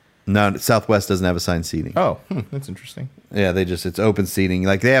seating. No, Southwest doesn't have assigned seating. Oh, that's interesting. Yeah, it's open seating.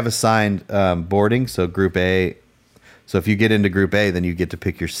 Like they have assigned boarding. So Group A. So if you get into Group A, then you get to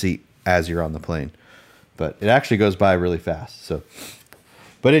pick your seat as you're on the plane. But it actually goes by really fast. So,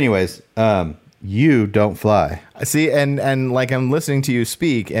 but anyways, you don't fly. See, and like I'm listening to you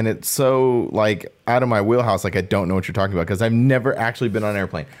speak, and it's so like out of my wheelhouse. Like I don't know what you're talking about because I've never actually been on an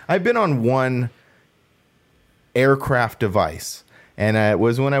airplane. I've been on one aircraft device, and it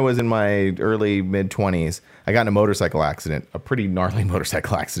was when I was in my early mid 20s. I got in a motorcycle accident, a pretty gnarly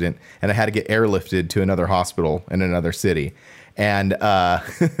motorcycle accident, and I had to get airlifted to another hospital in another city. And I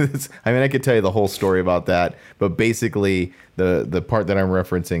mean, I could tell you the whole story about that, but basically the part that I'm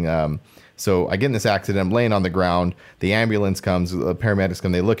referencing. So I get in this accident. I'm laying on the ground. The ambulance comes. The paramedics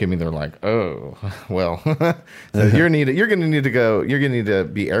come. They look at me. They're like, "Oh, well, so you're going to need to go. You're going to need to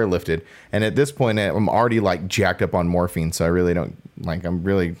be airlifted." And at this point, I'm already like jacked up on morphine. So I really don't like. I'm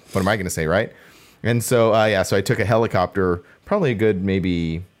really. What am I going to say, right? And so so I took a helicopter, probably a good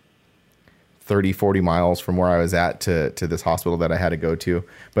maybe 30, 40 miles from where I was at to this hospital that I had to go to.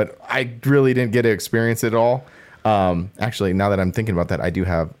 But I really didn't get to experience it all. Actually, now that I'm thinking about that,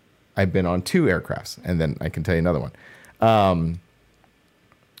 I've been on 2 aircrafts, and then I can tell you another one.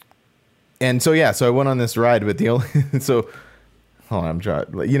 And so I went on this ride, but hold on,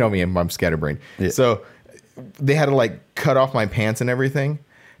 you know me, I'm scatterbrained. Yeah. So they had to like cut off my pants and everything,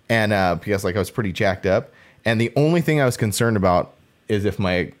 and because like I was pretty jacked up, and the only thing I was concerned about is if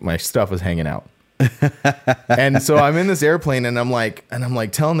my stuff was hanging out. And so I'm in this airplane and I'm like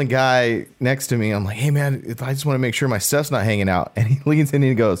telling the guy next to me, I'm like, hey man, I just want to make sure my stuff's not hanging out. And he leans in and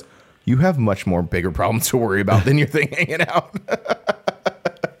he goes, you have much more bigger problems to worry about than your thing hanging out.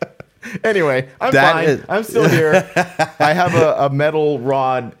 Anyway, I'm fine. I'm still here. I have a metal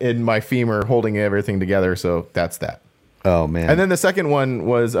rod in my femur holding everything together. So that's that. Oh man! And then the second one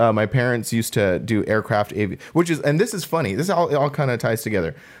was my parents used to do aircraft and this is funny. This all kind of ties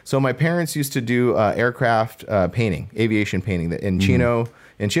together. So my parents used to do aircraft painting, aviation painting. In Chino,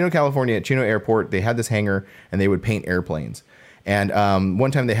 California, at Chino Airport, they had this hangar and they would paint airplanes. And one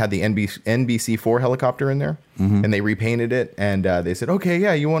time they had the NBC-4 helicopter in there, and they repainted it. And they said, "Okay,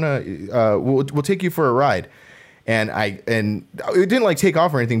 yeah, you want to? We'll take you for a ride." And it didn't like take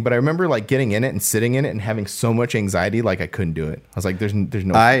off or anything, but I remember like getting in it and sitting in it and having so much anxiety, like I couldn't do it. I was like, there's no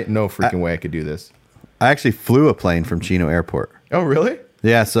freaking way I could do this. I actually flew a plane from Chino Airport. Oh, really?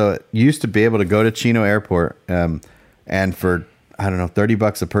 Yeah. So you used to be able to go to Chino Airport, and for, I don't know,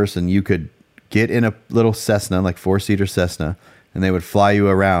 $30 a person, you could get in a little Cessna, like 4-seater Cessna, and they would fly you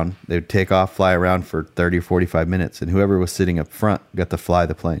around. They would take off, fly around for 30 or 45 minutes. And whoever was sitting up front got to fly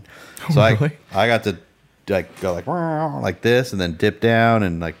the plane. So really? I got to like go like this and then dip down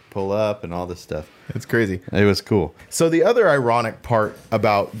and like pull up and all this stuff. It's crazy. It was cool. So the other ironic part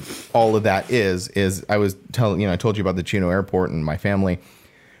about all of that is I was telling, I told you about the Chino Airport and my family.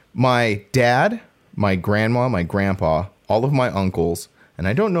 My dad, my grandma, my grandpa, all of my uncles, and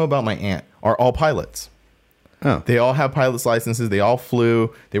I don't know about my aunt, are all pilots. Oh. They all have pilot's licenses. They all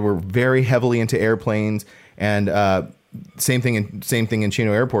flew. They were very heavily into airplanes. And same thing in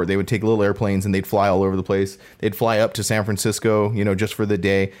Chino Airport. They would take little airplanes and they'd fly all over the place. They'd fly up to San Francisco, just for the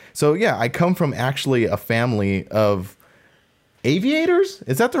day. So yeah, I come from actually a family of aviators.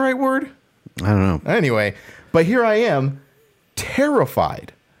 Is that the right word? I don't know. Anyway, but here I am,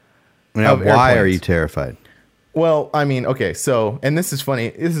 terrified. Now, why are you terrified? Well, I mean, okay, so, and this is funny.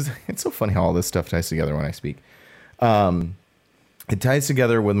 It's so funny how all this stuff ties together when I speak. It ties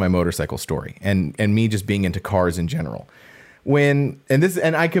together with my motorcycle story and me just being into cars in general. And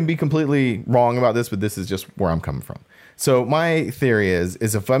I can be completely wrong about this, but this is just where I'm coming from. So my theory is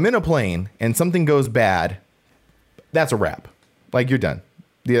if I'm in a plane and something goes bad, that's a wrap. Like, you're done.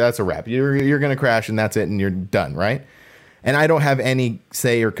 Yeah, that's a wrap. You're going to crash and that's it, and you're done, right? And I don't have any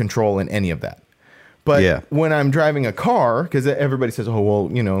say or control in any of that. But when I'm driving a car, because everybody says, oh,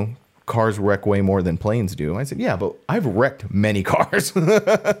 well, you know, cars wreck way more than planes do. I said, yeah, but I've wrecked many cars. Maybe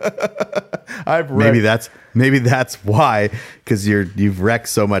that's why, because you've wrecked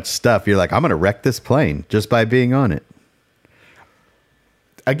so much stuff. You're like, I'm going to wreck this plane just by being on it.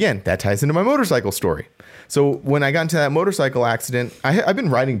 Again, that ties into my motorcycle story. So when I got into that motorcycle accident, I've been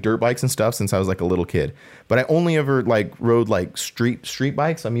riding dirt bikes and stuff since I was like a little kid, but I only ever like rode like street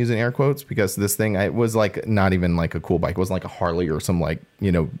bikes. I'm using air quotes because this thing, it was like not even like a cool bike. It wasn't like a Harley or some like,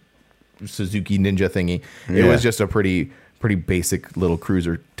 you know, Suzuki Ninja thingy. It was just a pretty basic little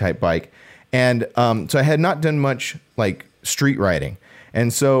cruiser type bike. And so I had not done much like street riding.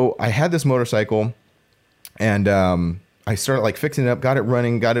 And so I had this motorcycle and I started like fixing it up, got it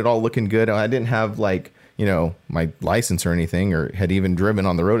running, got it all looking good. I didn't have like, you know, my license or anything, or had even driven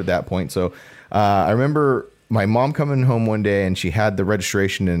on the road at that point. So I remember my mom coming home one day and she had the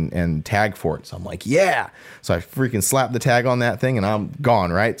registration and tag for it. So I'm like, yeah. So I freaking slapped the tag on that thing and I'm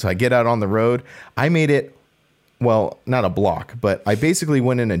gone, right? So I get out on the road. I made it, well, not a block, but I basically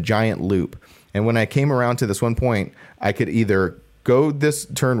went in a giant loop. And when I came around to this one point, I could either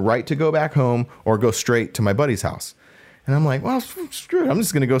turn right to go back home or go straight to my buddy's house. And I'm like, well, screw it. I'm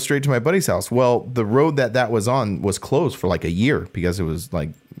just going to go straight to my buddy's house. Well, the road that was on was closed for like a year because it was like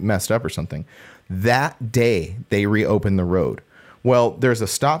messed up or something. That day, they reopened the road. Well, there's a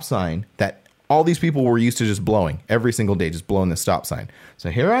stop sign that all these people were used to just blowing every single day, just blowing the stop sign. So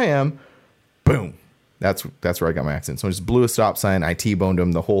here I am, boom. That's where I got my accident. So I just blew a stop sign. I T-boned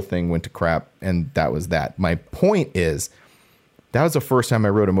him. The whole thing went to crap. And that was that. My point is, that was the first time I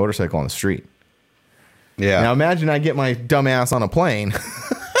rode a motorcycle on the street. Yeah. Now imagine I get my dumb ass on a plane.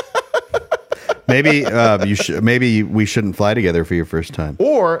 Maybe maybe we shouldn't fly together for your first time.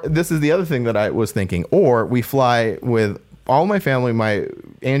 Or this is the other thing that I was thinking. Or we fly with all my family, my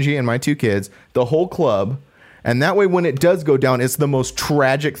Angie and my 2 kids, the whole club, and that way when it does go down, it's the most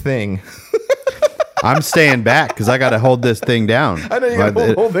tragic thing. I'm staying back because I got to hold this thing down. I know you got to hold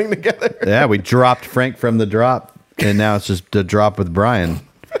the whole thing together. Yeah, we dropped Frank from the drop, and now it's just a drop with Brian.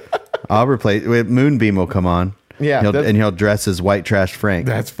 I'll replace. Moonbeam will come on. Yeah, he'll dress as white trash Frank.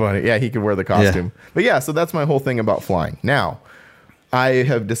 That's funny. Yeah, he could wear the costume. Yeah. But yeah, so that's my whole thing about flying. Now, I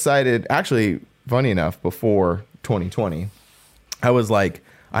have decided, actually, funny enough, before 2020, I was like,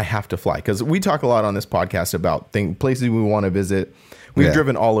 I have to fly. Because we talk a lot on this podcast about places we want to visit. We've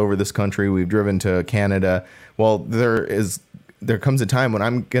driven all over this country. We've driven to Canada. Well, there comes a time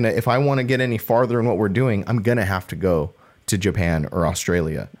when if I want to get any farther in what we're doing, I'm going to have to go to Japan or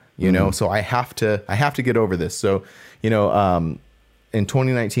Australia. You know, so I have to get over this. So, you know, in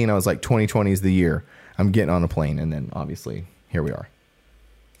 2019, I was like, 2020 is the year I'm getting on a plane. And then obviously here we are.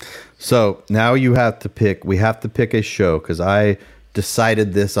 So now we have to pick a show. Cause I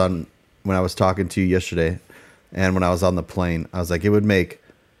decided this when I was talking to you yesterday and when I was on the plane, I was like, it would make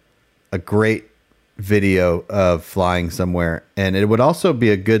a great video of flying somewhere. And it would also be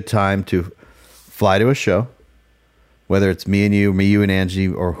a good time to fly to a show. Whether it's me, you and Angie,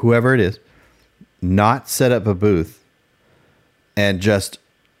 or whoever it is, not set up a booth and just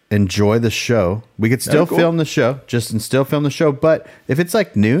enjoy the show. We could still film the show, but if it's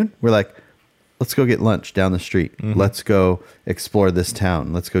like noon, we're like, let's go get lunch down the street. Mm-hmm. Let's go explore this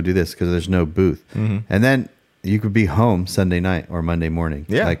town. Let's go do this because there's no booth. Mm-hmm. And then you could be home Sunday night or Monday morning.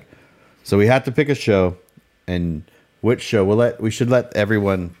 Yeah. So we have to pick a show, and which show we should let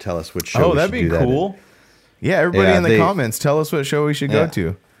everyone tell us which show. Oh, that'd be cool. Yeah, everybody in the comments, tell us what show we should go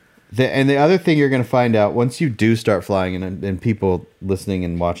to. And the other thing you're going to find out once you do start flying, and people listening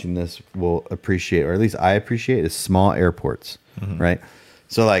and watching this will appreciate, or at least I appreciate, is small airports, right?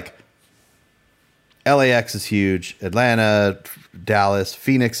 So like LAX is huge, Atlanta, Dallas,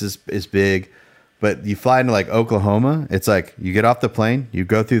 Phoenix is big, but you fly into like Oklahoma, it's like you get off the plane, you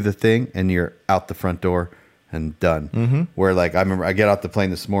go through the thing, and you're out the front door. And done. Mm-hmm. Where like I remember I get off the plane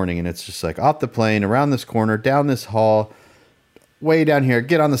this morning and it's just like off the plane, around this corner, down this hall, way down here,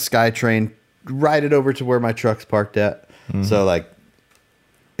 get on the SkyTrain, ride it over to where my truck's parked at. Mm-hmm. So like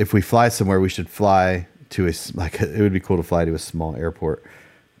if we fly somewhere, we should fly to it would be cool to fly to a small airport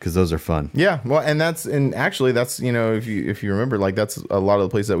because those are fun. Yeah, well, and actually that's if you remember, like that's a lot of the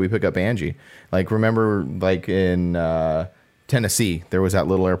places that we pick up Angie. Like remember, like in Tennessee, there was that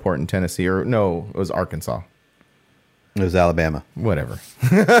little airport in Tennessee, or no, it was Arkansas. It was Alabama. Whatever.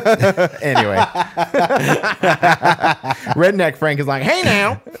 Anyway, Redneck Frank is like, hey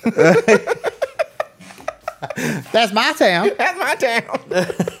now. That's my town. That's my town.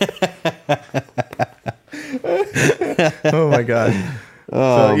 Oh my god.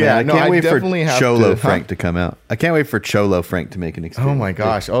 Oh so, yeah, man, I can't wait for Cholo Frank to come out. I can't wait for Cholo Frank to make an experience. Oh my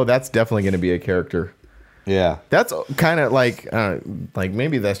gosh. Oh, that's definitely going to be a character. Yeah. That's kind of like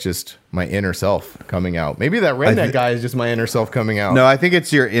maybe that's just my inner self coming out. Maybe that redneck guy is just my inner self coming out. No, I think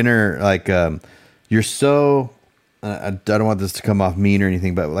it's your inner, like, you're so, I don't want this to come off mean or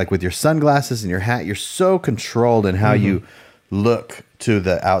anything, but like with your sunglasses and your hat, you're so controlled in how you look to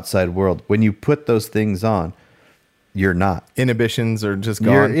the outside world. When you put those things on, you're not. Inhibitions are just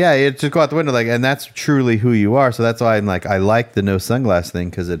gone. It just go out the window. Like, and that's truly who you are. So that's why I'm like, I like the no sunglass thing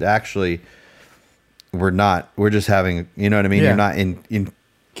because it actually... We're just having, you know what I mean? Yeah. You're not in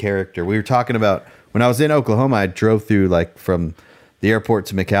character. We were talking about when I was in Oklahoma, I drove through like from the airport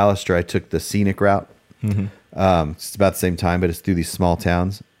to McAllister. I took the scenic route. It's about the same time, but it's through these small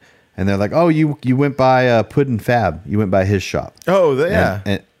towns. And they're like, oh, you went by Puddin' Fab. You went by his shop. Oh,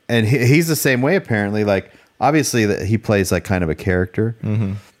 yeah. And he's the same way, apparently. Like, obviously, that he plays like kind of a character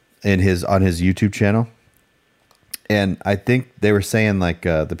on his YouTube channel. And I think they were saying like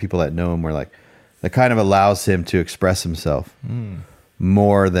the people that know him were like, that kind of allows him to express himself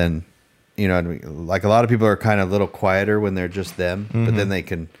more than, you know, like a lot of people are kind of a little quieter when they're just them, but then they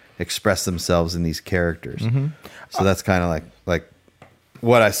can express themselves in these characters. So that's kind of like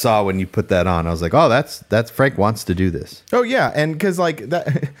what I saw when you put that on. I was like, oh, that's Frank wants to do this. Oh yeah, and because like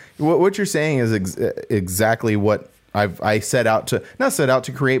that, what you're saying is exactly what I set out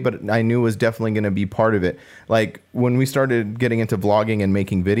to create, but I knew was definitely going to be part of it. Like when we started getting into vlogging and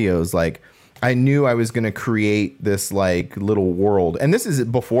making videos, like. I knew I was going to create this like little world, and this is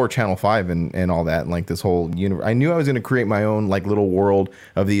before Channel 5 and all that, and like this whole universe. I knew I was going to create my own like little world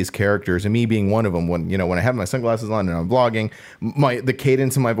of these characters, and me being one of them. When I have my sunglasses on and I'm vlogging, the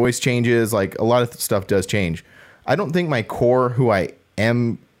cadence of my voice changes. Like a lot of stuff does change. I don't think my core who I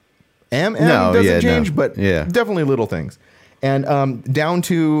am doesn't change, but definitely little things. And down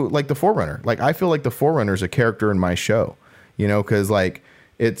to like the Forerunner. Like I feel like the Forerunner is a character in my show, because like.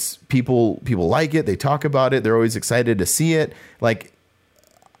 It's people like it. They talk about it. They're always excited to see it. Like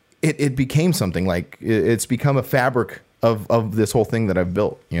it became something like it's become a fabric of this whole thing that I've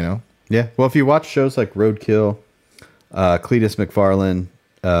built, Yeah. Well, if you watch shows like Roadkill, Cletus McFarlane,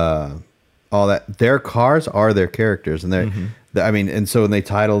 all that, their cars are their characters. And and so when they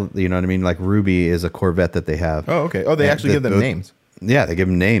title, you know what I mean? Like Ruby is a Corvette that they have. Oh, okay. Oh, they actually give them names. Yeah. They give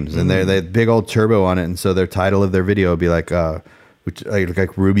them names and they have big old turbo on it. And so their title of their video would be like, which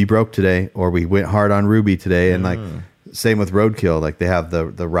like Ruby broke today, or we went hard on Ruby today, and like same with Roadkill, like they have the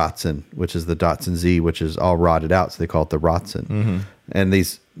Rotson, which is the Datsun Z, which is all rotted out, so they call it the Rotson. And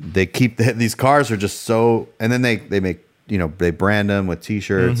these cars are just so, and then they make they brand them with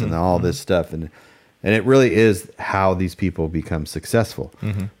T-shirts and all this stuff, and it really is how these people become successful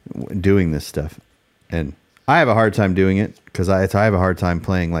doing this stuff. And I have a hard time doing it because I have a hard time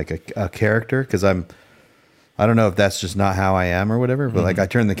playing like a character because I don't know if that's just not how I am or whatever, but like I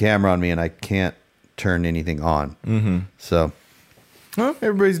turn the camera on me and I can't turn anything on. So, well,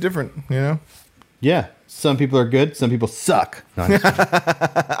 everybody's different, Yeah, some people are good, some people suck. No,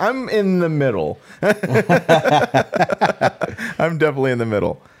 I'm in the middle. I'm definitely in the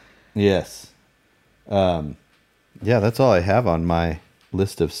middle. Yes. Yeah, that's all I have on my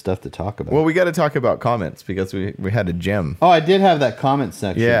list of stuff to talk about. Well, we got to talk about comments because we had a gem. Oh, I did have that comment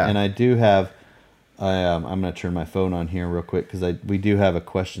section, yeah, and I do have. I'm going to turn my phone on here real quick because we do have a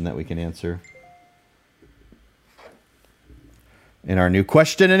question that we can answer in our new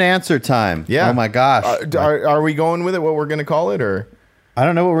question and answer time. Yeah. Oh my gosh. Are we going with it? What we're going to call it, or I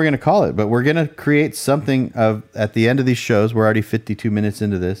don't know what we're going to call it, but we're going to create something at the end of these shows. We're already 52 minutes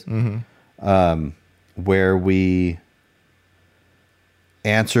into this, where we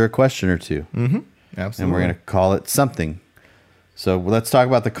answer a question or two. Absolutely. And we're going to call it something. So let's talk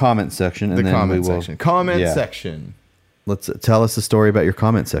about the comment section. And then comment section. Comment section. Let's tell us the story about your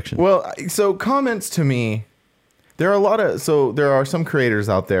comment section. Well, so comments to me, there are some creators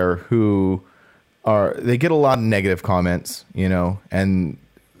out there who they get a lot of negative comments, and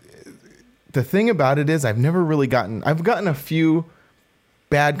the thing about it is I've gotten a few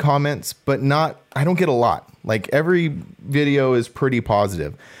bad comments, but I don't get a lot. Like every video is pretty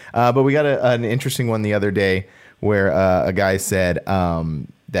positive. But we got an interesting one the other day where a guy said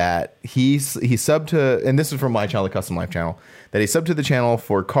that he subbed to, and this is from my channel, the Custom Life channel, that he subbed to the channel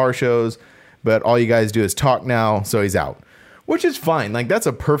for car shows, but all you guys do is talk now, so he's out. Which is fine. Like that's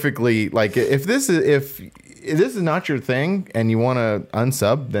a perfectly, like if this is not your thing and you want to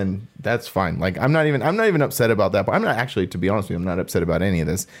unsub, then that's fine. Like I'm not even upset about that. But I'm not actually, to be honest with you, I'm not upset about any of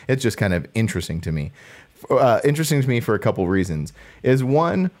this. It's just kind of interesting to me. Interesting to me for a couple reasons. Is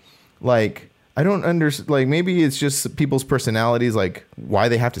one, like I don't understand. Like maybe it's just people's personalities, like why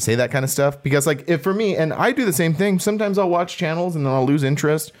they have to say that kind of stuff. Because like if for me, and I do the same thing. Sometimes I'll watch channels and then I'll lose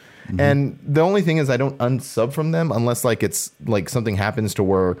interest. Mm-hmm. And the only thing is I don't unsub from them unless like it's like something happens to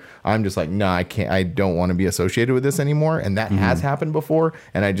where I'm just like, nah, I don't want to be associated with this anymore. And that has happened before.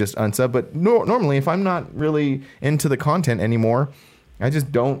 And I just unsub. But normally if I'm not really into the content anymore, I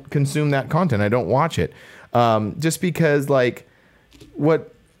just don't consume that content. I don't watch it. Just because like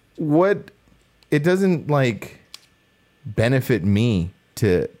what it doesn't like benefit me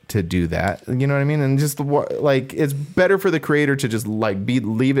to do that, you know what I mean? And just like it's better for the creator to just like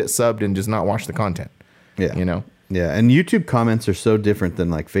leave it subbed and just not watch the content. Yeah, you know. Yeah, and YouTube comments are so different than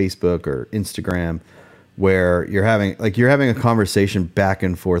like Facebook or Instagram, where you're having a conversation back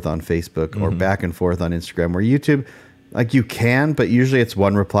and forth on Facebook or back and forth on Instagram. Where YouTube, like you can, but usually it's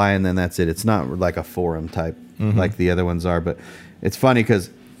one reply and then that's it. It's not like a forum type like the other ones are. But it's funny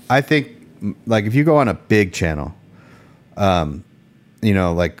because I think like if you go on a big channel, you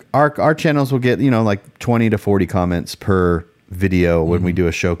know, like our channels will get, you know, like 20 to 40 comments per video when we do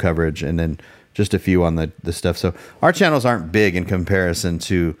a show coverage, and then just a few on the stuff. So our channels aren't big in comparison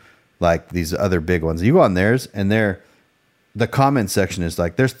to like these other big ones. You go on theirs and the comment section is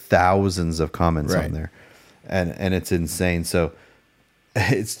like, there's thousands of comments on there, and it's insane. So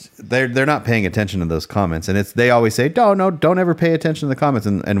they're not paying attention to those comments, and they always say don't ever pay attention to the comments,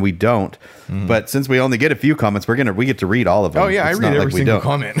 and we don't. But since we only get a few comments, we get to read all of them. Oh yeah, I read every single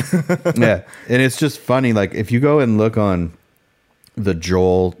comment. Yeah, and it's just funny. Like if you go and look on the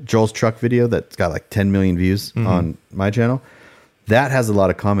Joel's truck video that's got like 10 million views on my channel, that has a lot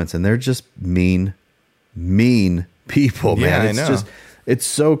of comments, and they're just mean people, man. I know. It's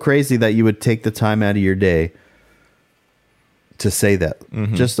so crazy that you would take the time out of your day to say that.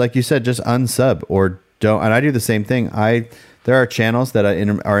 Just like you said, just unsub or don't. And I do the same thing. There are channels that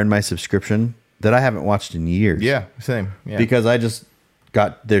are in my subscription that I haven't watched in years. Yeah, same. Yeah. Because I just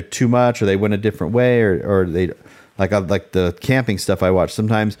they're too much, or they went a different way, or they like the camping stuff I watch.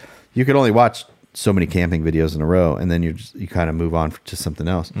 Sometimes you could only watch so many camping videos in a row, and then you kind of move on to something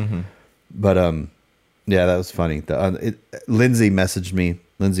else. But yeah, that was funny. Lindsay messaged me,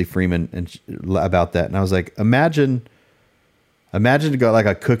 Lindsay Freeman, about that, and I was like, Imagine to go like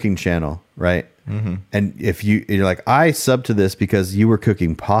a cooking channel, right? And if you're like, I sub to this because you were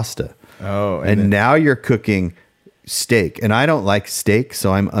cooking pasta. Oh, and now you're cooking steak, and I don't like steak,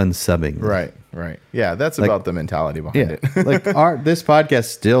 so I'm unsubbing. Right. Yeah, that's like, about the mentality behind it. Like this podcast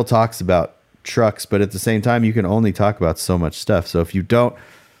still talks about trucks, but at the same time, you can only talk about so much stuff. So if you don't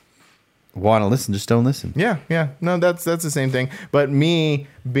want to listen, just don't listen. Yeah. No, that's the same thing. But me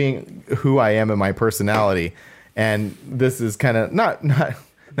being who I am and my personality. And this is kind of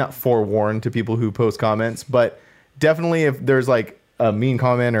not forewarned to people who post comments, but definitely if there's like a mean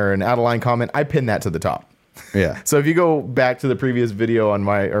comment or an out of line comment, I pin that to the top. Yeah. So if you go back to the previous video on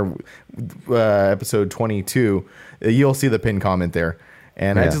episode 22, you'll see the pin comment there,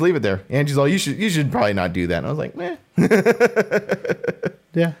 and I just leave it there. Angie's all, you should probably not do that. And I was like, meh.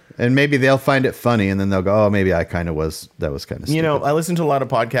 Yeah. And maybe they'll find it funny, and then they'll go, oh, maybe that was kind of stupid. You know, I listen to a lot of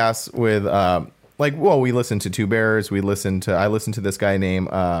podcasts with we listen to Two Bears. I listen to this guy named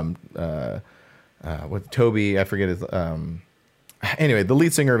with Toby. I forget his. Anyway, the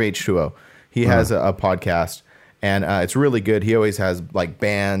lead singer of H2O. He has a podcast, and it's really good. He always has like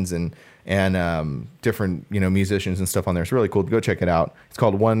bands and different musicians and stuff on there. It's really cool. Go check it out. It's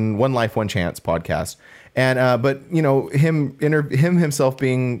called One Life, One Chance podcast. And but him himself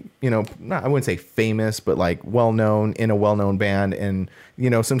being not, I wouldn't say famous, but like well known in a well known band, and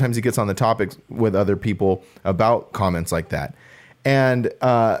sometimes he gets on the topics with other people about comments like that, and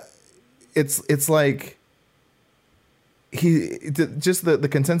it's like the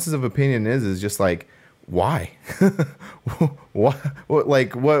consensus of opinion is just like, why why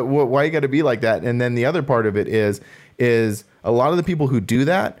you got to be like that? And then the other part of it is a lot of the people who do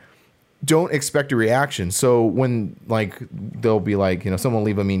that don't expect a reaction. So when like they'll be like, someone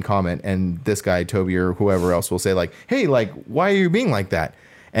leave a mean comment, and this guy Toby or whoever else will say like, hey, like, why are you being like that?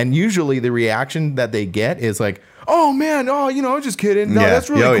 And usually the reaction that they get is like, oh man, oh, you know, just kidding. No, that's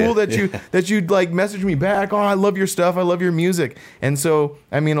really cool that you like message me back. Oh, I love your stuff. I love your music. And so,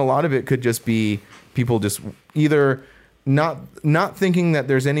 I mean, a lot of it could just be people just either not thinking that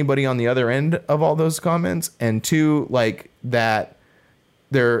there's anybody on the other end of all those comments, and two, like that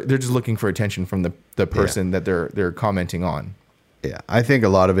they're just looking for attention from the person that they're commenting on. Yeah, I think a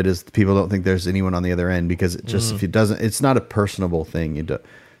lot of it is people don't think there's anyone on the other end because it just if it doesn't, it's not a personable thing.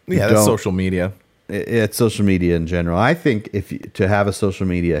 That's social media. It's social media in general. I think to have a social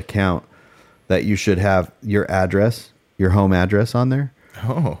media account, that you should have your address, your home address on there.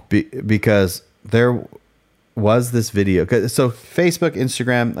 Oh, because there was this video. So Facebook,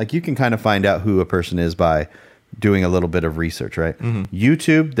 Instagram, like you can kind of find out who a person is by doing a little bit of research, right?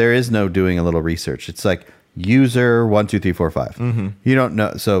 YouTube, there is no doing a little research. It's like user 1 2 3 4 5. You don't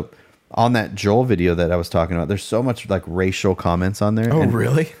know. So on that Joel video that I was talking about, there's so much like racial comments on there. Oh,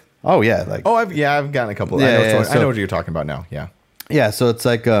 really? Oh yeah, like I've gotten a couple. I know what you're talking about now. Yeah. So it's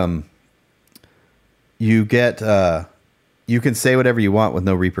like you get you can say whatever you want with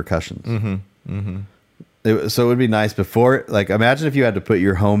no repercussions. So it would be nice before, like, imagine if you had to put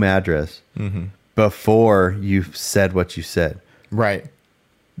your home address before you said what you said. Right.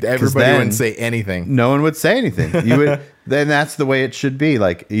 Everybody wouldn't say anything. No one would say anything. You would. Then that's the way it should be.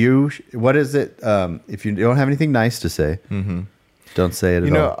 Like what is it? If you don't have anything nice to say, don't say it at all.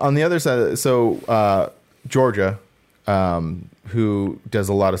 You know, on the other side, so Georgia, who does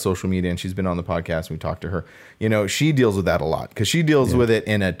a lot of social media, and she's been on the podcast. We talked to her. You know, she deals with that a lot because she deals with it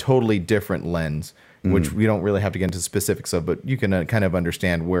in a totally different lens, which we don't really have to get into specifics of, but you can kind of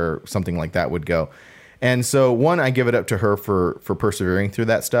understand where something like that would go. And so, one, I give it up to her for persevering through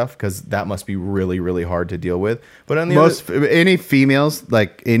that stuff because that must be really, really hard to deal with. But on the any females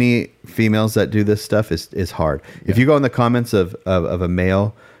that do this stuff is hard. Yeah. If you go in the comments of a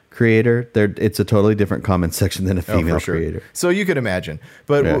male creator, it's a totally different comment section than a female creator. So you could imagine.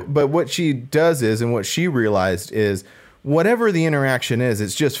 But what she does is, and what she realized is, whatever the interaction is,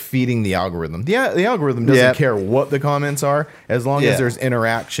 it's just feeding the algorithm. The algorithm doesn't care what the comments are, as long as there's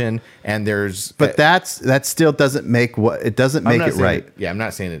interaction and there's. But that still doesn't make it right. I'm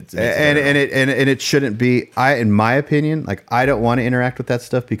not saying it. And it shouldn't be. In my opinion, like I don't want to interact with that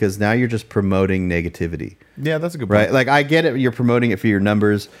stuff because now you're just promoting negativity. Yeah, that's a good point. Right? Like I get it. You're promoting it for your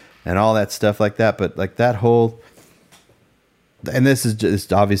numbers and all that stuff like that. But like that whole. And this is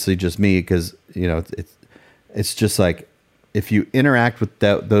just obviously just me because it's just like. If you interact with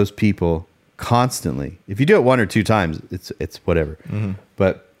those people constantly, if you do it 1 or 2 times, it's whatever.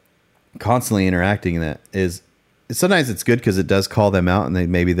 But constantly interacting in that is sometimes it's good because it does call them out,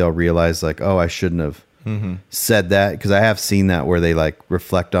 and maybe they'll realize like, oh, I shouldn't have said that, because I have seen that where they like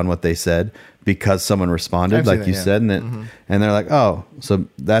reflect on what they said because someone responded like you said, and they're like, oh, so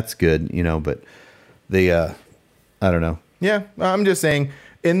that's good, But I don't know. Yeah, I'm just saying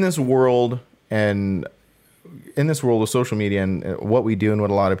in this world of social media and what we do and what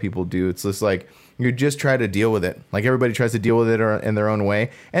a lot of people do, it's just like you just try to deal with it. Like everybody tries to deal with it in their own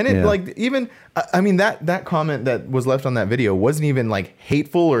way. And it like even, I mean, that comment that was left on that video wasn't even like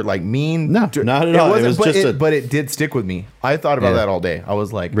hateful or like mean. No, not at all. But it did stick with me. I thought about that all day. I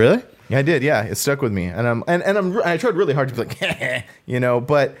was like, really? Yeah, I did. Yeah, it stuck with me. And I tried really hard to be like,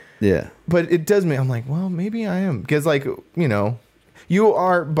 but it does me. I'm like, well, maybe I am. Because like, you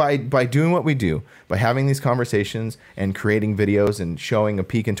are by doing what we do, by having these conversations and creating videos and showing a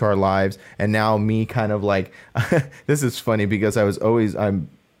peek into our lives. And now me kind of like, this is funny because I'm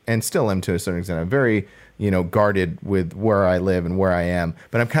still am to a certain extent. I'm very, guarded with where I live and where I am,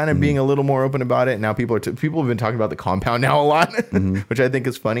 but I'm kind of being a little more open about it. Now people have been talking about the compound now a lot, which I think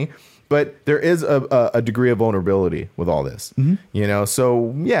is funny. But there is a degree of vulnerability with all this,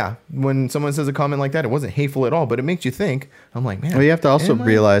 So yeah, when someone says a comment like that, it wasn't hateful at all, but it makes you think. I'm like, man. Well, you have to also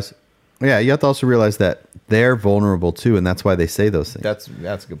realize that they're vulnerable too, and that's why they say those things. That's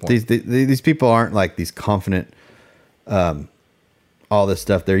a good point. These people aren't like these confident, all this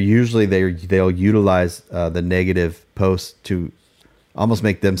stuff. They'll utilize the negative posts to almost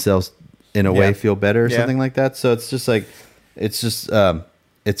make themselves in a way feel better or something like that. So it's just like,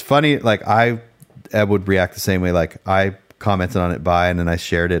 it's funny. Like I would react the same way. Like I commented on it and then I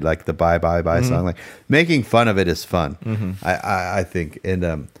shared it, like the bye song. Like making fun of it is fun. I think.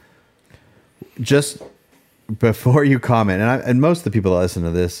 And just before you comment, and most of the people that listen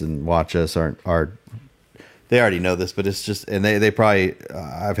to this and watch us they already know this, but it's just, and they probably,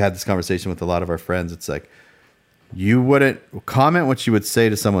 I've had this conversation with a lot of our friends. It's like, you wouldn't comment what you would say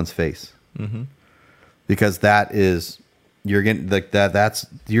to someone's face, because that is, you're getting like that's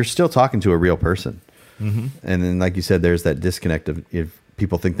you're still talking to a real person, and then like you said, there's that disconnect of if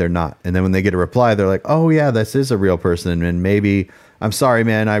people think they're not. And then when they get a reply, they're like, oh yeah, this is a real person. And maybe, I'm sorry,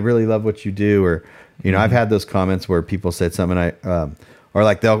 man, I really love what you do. Or, you know, I've had those comments where people said something, or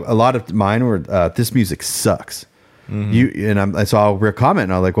like a lot of mine were, this music sucks. So I'll comment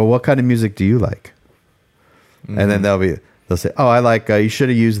and I'm like, well, what kind of music do you like? And then they'll say, oh, I like, you should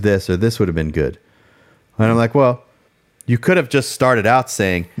have used this, or this would have been good. And I'm like, well, you could have just started out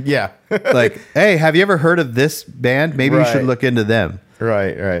saying, yeah, like, hey, have you ever heard of this band? Maybe you should look into them.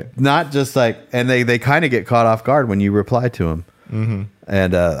 Right. Not just like, and they kind of get caught off guard when you reply to them.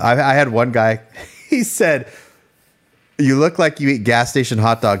 And I had one guy, he said, you look like you eat gas station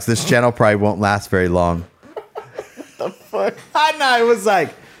hot dogs. This channel probably won't last very long. What the fuck? I was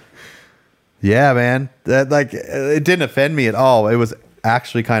like, yeah, man. That, like, it didn't offend me at all. It was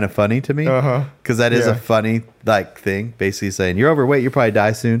actually kind of funny to me. Because that is a funny, like, thing. Basically saying, you're overweight, you'll probably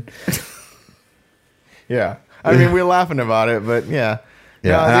die soon. Yeah. I mean, we're laughing about it, but yeah.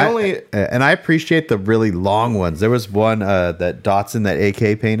 Yeah, and I appreciate the really long ones. There was one that Dotson, that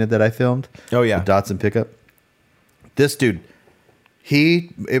AK painted that I filmed. Oh, yeah. The Dotson pickup. This dude,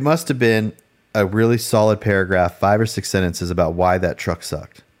 it must have been a really solid paragraph, 5 or 6 sentences about why that truck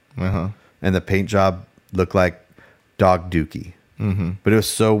sucked. And the paint job looked like dog dookie. But it was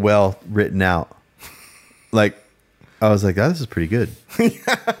so well written out. Like, I was like, oh, this is pretty good.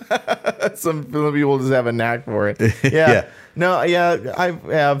 Some people just have a knack for it. Yeah. No, yeah,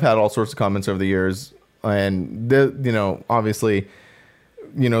 I've had all sorts of comments over the years, and obviously,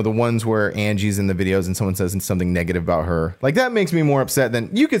 the ones where Angie's in the videos and someone says something negative about her, like that makes me more upset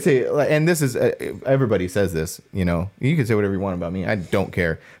than you could say. And this is everybody says this, you can say whatever you want about me, I don't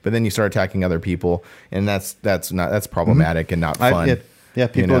care. But then you start attacking other people, and that's problematic and not fun.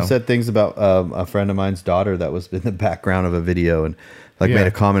 People have said things about a friend of mine's daughter that was in the background of a video and made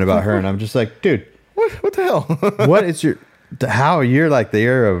a comment about her, and I'm just like, dude, what the hell? What is you're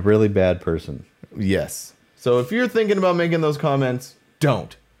a really bad person. Yes. So if you're thinking about making those comments,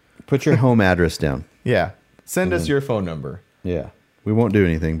 don't. Put your home address down. Yeah. Send us your phone number. Yeah. We won't do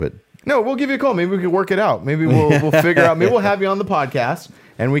anything, but no, we'll give you a call. Maybe we can work it out. Maybe we'll figure out. Maybe we'll have you on the podcast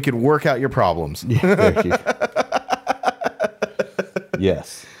and we could work out your problems.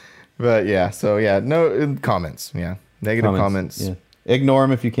 Yes. But yeah. So yeah, no comments. Yeah. Negative comments. Yeah. Ignore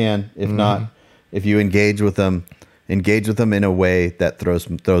them if you can. If not, if you engage with them in a way that throws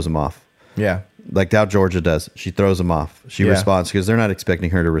them off. Yeah. Like how Georgia does. She throws them off. She responds because they're not expecting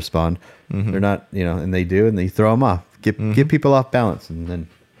her to respond. They're not, and they do, and they throw them off. Get people off balance, and then.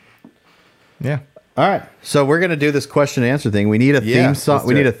 Yeah. All right. So we're gonna do this question and answer thing. We need a theme song.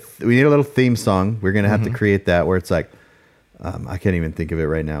 We need a little theme song. We're gonna have to create that where it's like, I can't even think of it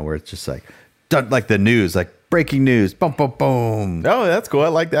right now. Where it's just like the news, like breaking news, boom, boom, boom. Oh, that's cool. I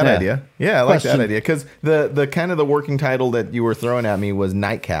like that idea. Yeah, I like that idea because the kind of the working title that you were throwing at me was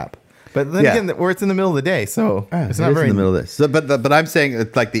Nightcap. But then again, where it's in the middle of the day, so it's not very in the middle of this. So, but I'm saying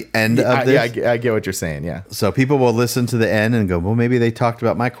it's like the end of this. Yeah, I get what you're saying. Yeah. So people will listen to the end and go, well, maybe they talked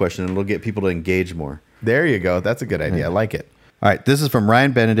about my question, and it'll get people to engage more. There you go. That's a good idea. I like it. All right, this is from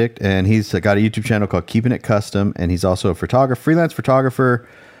Ryan Benedict, and he's got a YouTube channel called Keeping It Custom, and he's also a freelance photographer,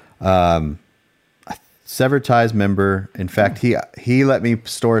 Severed Ties member. In fact, he let me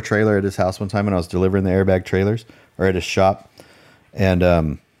store a trailer at his house one time when I was delivering the airbag trailers, or at his shop,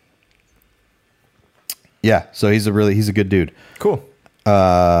 and yeah, so he's a good dude. Cool.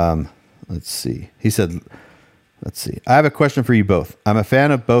 Let's see. He said, I have a question for you both. I'm a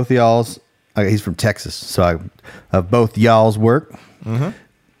fan of both y'all's. He's from Texas, so of both y'all's work,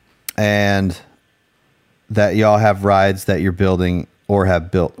 and that y'all have rides that you're building or have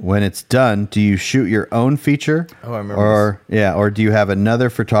built. When it's done, do you shoot your own feature? Oh, I remember. Or do you have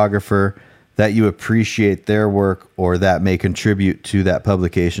another photographer that you appreciate their work or that may contribute to that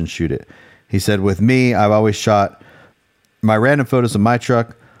publication? Shoot it. He said, with me, I've always shot my random photos of my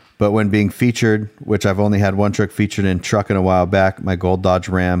truck, but when being featured, which I've only had one truck featured in Truckin' a while back, my gold Dodge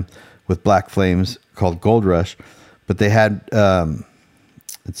Ram with black flames called Gold Rush. But they had, let's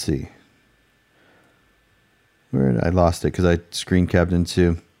see. I lost it because I screen capped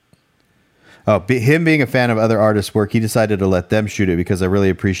into. Him being a fan of other artists' work, he decided to let them shoot it because I really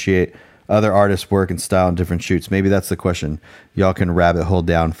appreciate other artists' work and style in different shoots. Maybe that's the question. Y'all can rabbit hole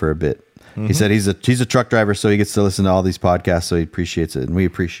down for a bit. He said he's a truck driver, so he gets to listen to all these podcasts, so he appreciate it, and we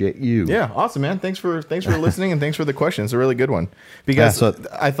appreciate you. Yeah, awesome, man. Thanks for listening, and thanks for the question. It's a really good one because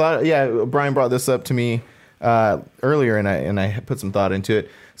I thought, Brian brought this up to me earlier, and I put some thought into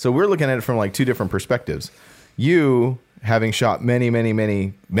it. So we're looking at it from like two different perspectives. You having shot many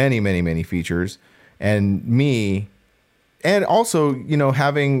features, and me, and also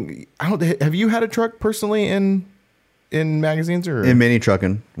have you had a truck personally in in magazines or in mini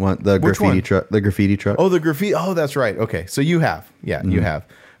trucking? The graffiti truck. Oh, the graffiti. Oh, that's right. Okay, so you have, you have,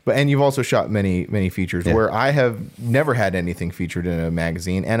 and you've also shot many features where I have never had anything featured in a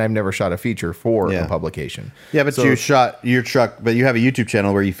magazine, and I've never shot a feature for a publication. Yeah, but you shot your truck, but you have a YouTube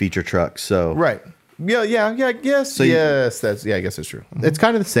channel where you feature trucks. So right. Yes. So yes, I guess it's true. It's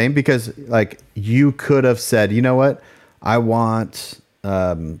kind of the same because like you could have said, you know what, I want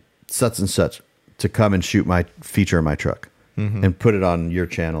such and such to come and shoot my feature in my truck and put it on your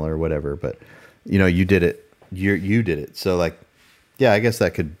channel or whatever. But you did it. You did it. So like, yeah, I guess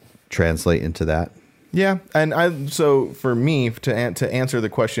that could translate into that. Yeah, and so for me to answer the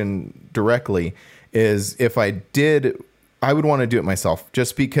question directly is if I did. I would want to do it myself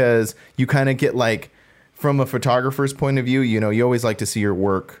just because you kind of get like from a photographer's point of view, you always like to see your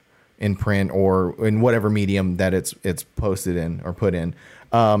work in print or in whatever medium that it's posted in or put in.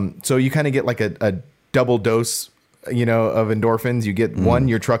 So you kind of get like a double dose, of endorphins. You get one,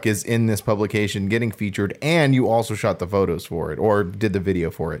 your truck is in this publication getting featured, and you also shot the photos for it or did the video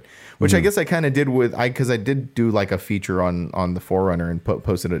for it, which I guess I kind of did because I did do like a feature on the 4Runner and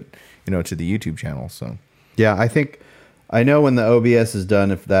posted it, to the YouTube channel. So yeah, I know when the OBS is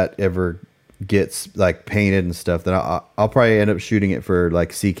done, if that ever gets like painted and stuff, then I'll probably end up shooting it for like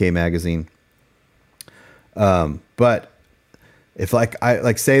CK Magazine. But if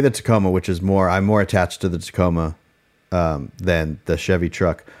I say the Tacoma, which is I'm more attached to the Tacoma than the Chevy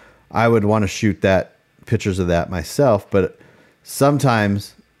truck, I would want to shoot pictures of that myself. But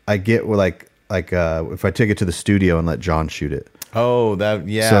sometimes I get if I take it to the studio and let John shoot it. Oh,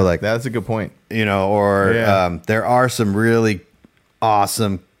 so like that's a good point. There are some really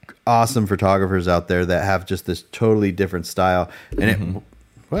awesome photographers out there that have just this totally different style. And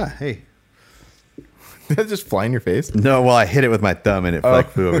hey. Did that just fly in your face? No, well, I hit it with my thumb and it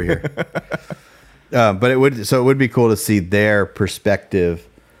flew over here. But it would be cool to see their perspective.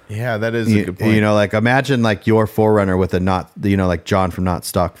 Yeah, that is a good point. Like imagine like your 4Runner with like John from Not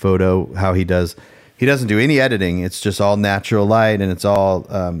Stock Photo, how he doesn't do any editing. It's just all natural light and it's all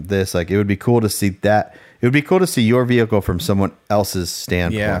this. Like it would be cool to see that. It would be cool to see your vehicle from someone else's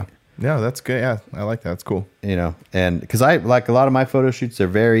standpoint. Yeah. No, that's good. Yeah, I like that. That's cool. And because I like a lot of my photo shoots, they're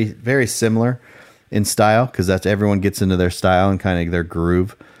very, very similar in style because that's everyone gets into their style and kind of their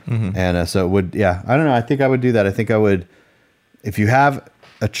groove. And so it would, I don't know. I think I would do that. I think I would, if you have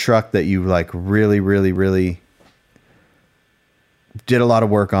a truck that you like really, really, really did a lot of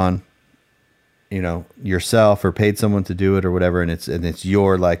work on, yourself or paid someone to do it or whatever. And it's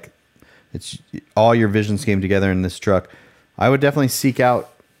your, like, it's all your visions came together in this truck. I would definitely seek out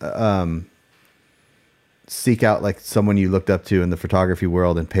like someone you looked up to in the photography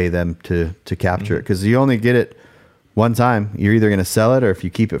world and pay them to capture it. 'Cause you only get it one time. You're either going to sell it or if you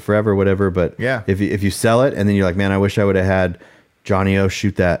keep it forever, whatever. But yeah, if you sell it and then you're like, man, I wish I would have had Johnny O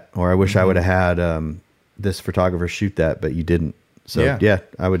shoot that, or I wish I would have had this photographer shoot that, but you didn't. So yeah,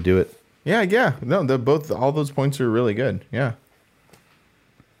 I would do it. Yeah. No, all those points are really good. Yeah.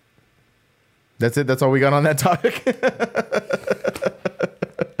 That's it. That's all we got on that topic.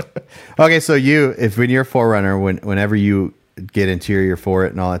 Okay, so when you're 4Runner, whenever you get interior for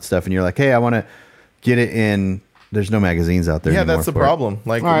it and all that stuff, and you're like, hey, I want to get it in. There's no magazines out there. Yeah, anymore that's the problem.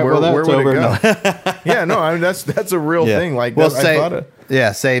 Like, right, where would over. it go? Yeah, no, I mean that's a real thing. Like, well,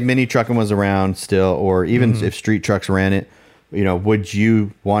 say mini trucking was around still, or even if street trucks ran it. Would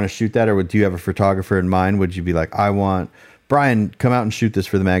you want to shoot that, or would you have a photographer in mind? Would you be like, I want Brian come out and shoot this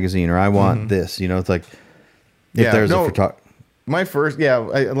for the magazine, or I want this? It's like if there's a photographer. My first,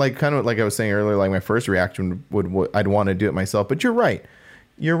 kind of like I was saying earlier, like my first reaction would I'd want to do it myself. But you're right,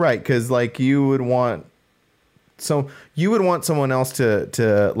 because like you would want someone else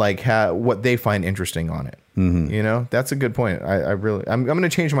to like have what they find interesting on it. That's a good point. I'm going to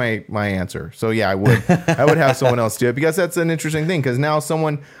change my answer. So yeah, I would have someone else do it because that's an interesting thing. Because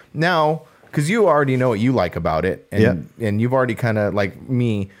because you already know what you like about it, and you've already kind of like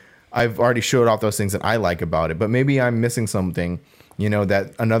me. I've already showed off those things that I like about it, but maybe I'm missing something,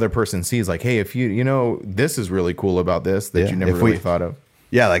 that another person sees. Like, hey, if this is really cool about this that you never really thought of.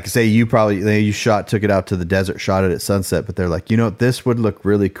 Yeah, like say you took it out to the desert, shot it at sunset, but they're like, this would look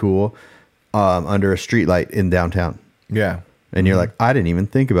really cool under a streetlight in downtown. Yeah. And you're like, I didn't even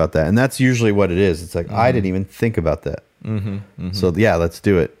think about that. And that's usually what it is. It's like, I didn't even think about that. So yeah, let's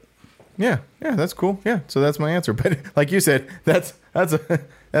do it. Yeah, that's cool. Yeah, so that's my answer. But like you said, that's not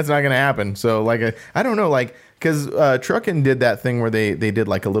going to happen. So like, I don't know, like, because Truckin' did that thing where they did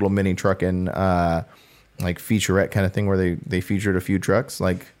like a little mini Truckin' like featurette kind of thing where they featured a few trucks.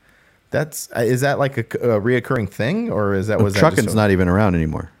 Like, is that like a reoccurring thing, or was Truckin's not even around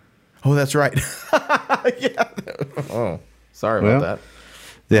anymore? Oh, that's right. Yeah. Oh, sorry about that.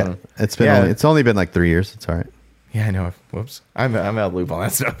 Yeah, it's only been like 3 years. It's all right. Yeah, I know. Whoops, I'm out of loop on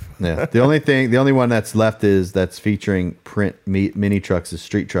that stuff. Yeah, the only one that's left that's featuring print mini trucks is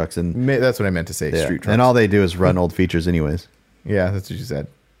street trucks, and that's what I meant to say. Yeah. Street trucks, and all they do is run old features, anyways. Yeah, that's what you said.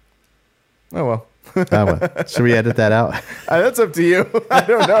 Oh well. Should we edit that out? That's up to you. I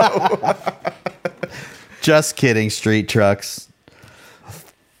don't know. Just kidding, street trucks.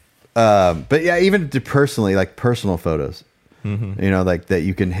 But yeah, even personally, like personal photos. You know, like that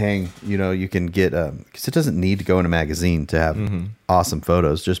you can hang, you know, you can get, because it doesn't need to go in a magazine to have awesome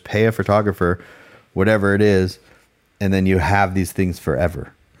photos. Just pay a photographer, whatever it is, and then you have these things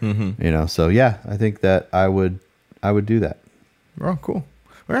forever. You know, so yeah, I think that I would do that. Oh, cool.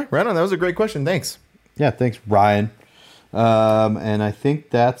 All right, right on. That was a great question. Thanks. Yeah, thanks, Ryan. And I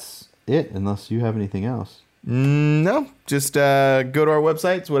think that's it, unless you have anything else. No, just go to our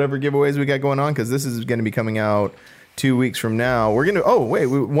websites, whatever giveaways we got going on, because this is going to be coming out 2 weeks from now. We're gonna. Oh wait,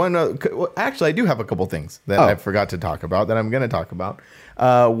 actually, I do have a couple things that I forgot to talk about that I'm going to talk about.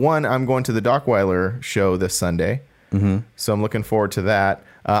 One, I'm going to the Dockweiler show this Sunday, so I'm looking forward to that.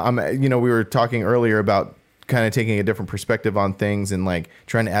 We were talking earlier about kind of taking a different perspective on things and like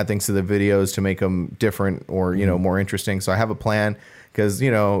trying to add things to the videos to make them different or more interesting. So I have a plan because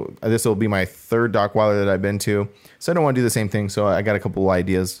this will be my third Dockweiler that I've been to, so I don't want to do the same thing. So I got a couple of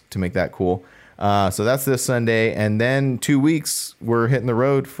ideas to make that cool. So that's this Sunday. And then 2 weeks, we're hitting the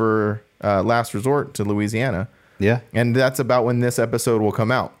road for Last Resort to Louisiana. Yeah. And that's about when this episode will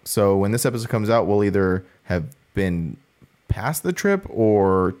come out. So when this episode comes out, we'll either have been past the trip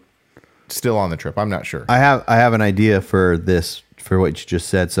or still on the trip. I'm not sure. I have an idea for this, for what you just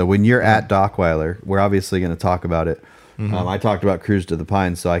said. So when you're at Dockweiler, we're obviously going to talk about it. I talked about Cruise to the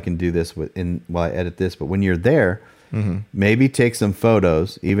Pines, so I can do this while I edit this. But when you're there, maybe take some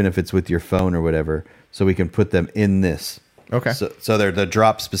photos, even if it's with your phone or whatever, so we can put them in this. Okay. So they're the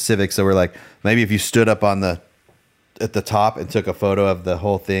drop specific. So we're like, maybe if you stood up at the top and took a photo of the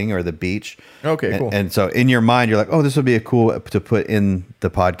whole thing or the beach. Okay, cool. And so in your mind, you're like, oh, this would be a cool to put in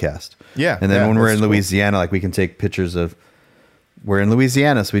the podcast. Yeah. And then when we're in Louisiana, like we can take pictures of, we're in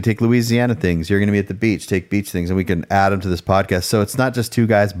Louisiana, so we take Louisiana things. You're going to be at the beach, take beach things, and we can add them to this podcast. So it's not just two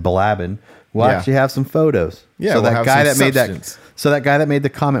guys blabbing. We'll actually have some photos. Yeah. So we'll that guy that made that guy that made the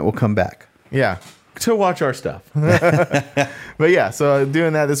comment will come back. Yeah. To watch our stuff. But yeah, so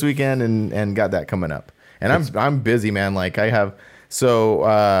doing that this weekend and got that coming up. And I'm busy, man. Like I have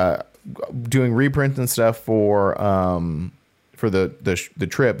doing reprints and stuff for the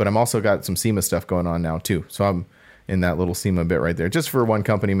trip, but I'm also got some SEMA stuff going on now too. So I'm in that little SEMA bit right there, just for one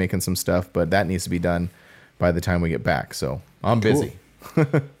company making some stuff, but that needs to be done by the time we get back. So I'm busy.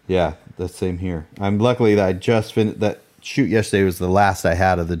 Yeah, the same here. I'm luckily that I just finished that shoot yesterday was the last I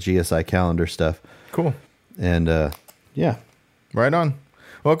had of the GSI calendar stuff. Cool. And yeah. Right on.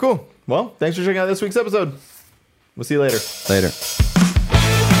 Well, cool. Well, thanks for checking out this week's episode. We'll see you later. Later.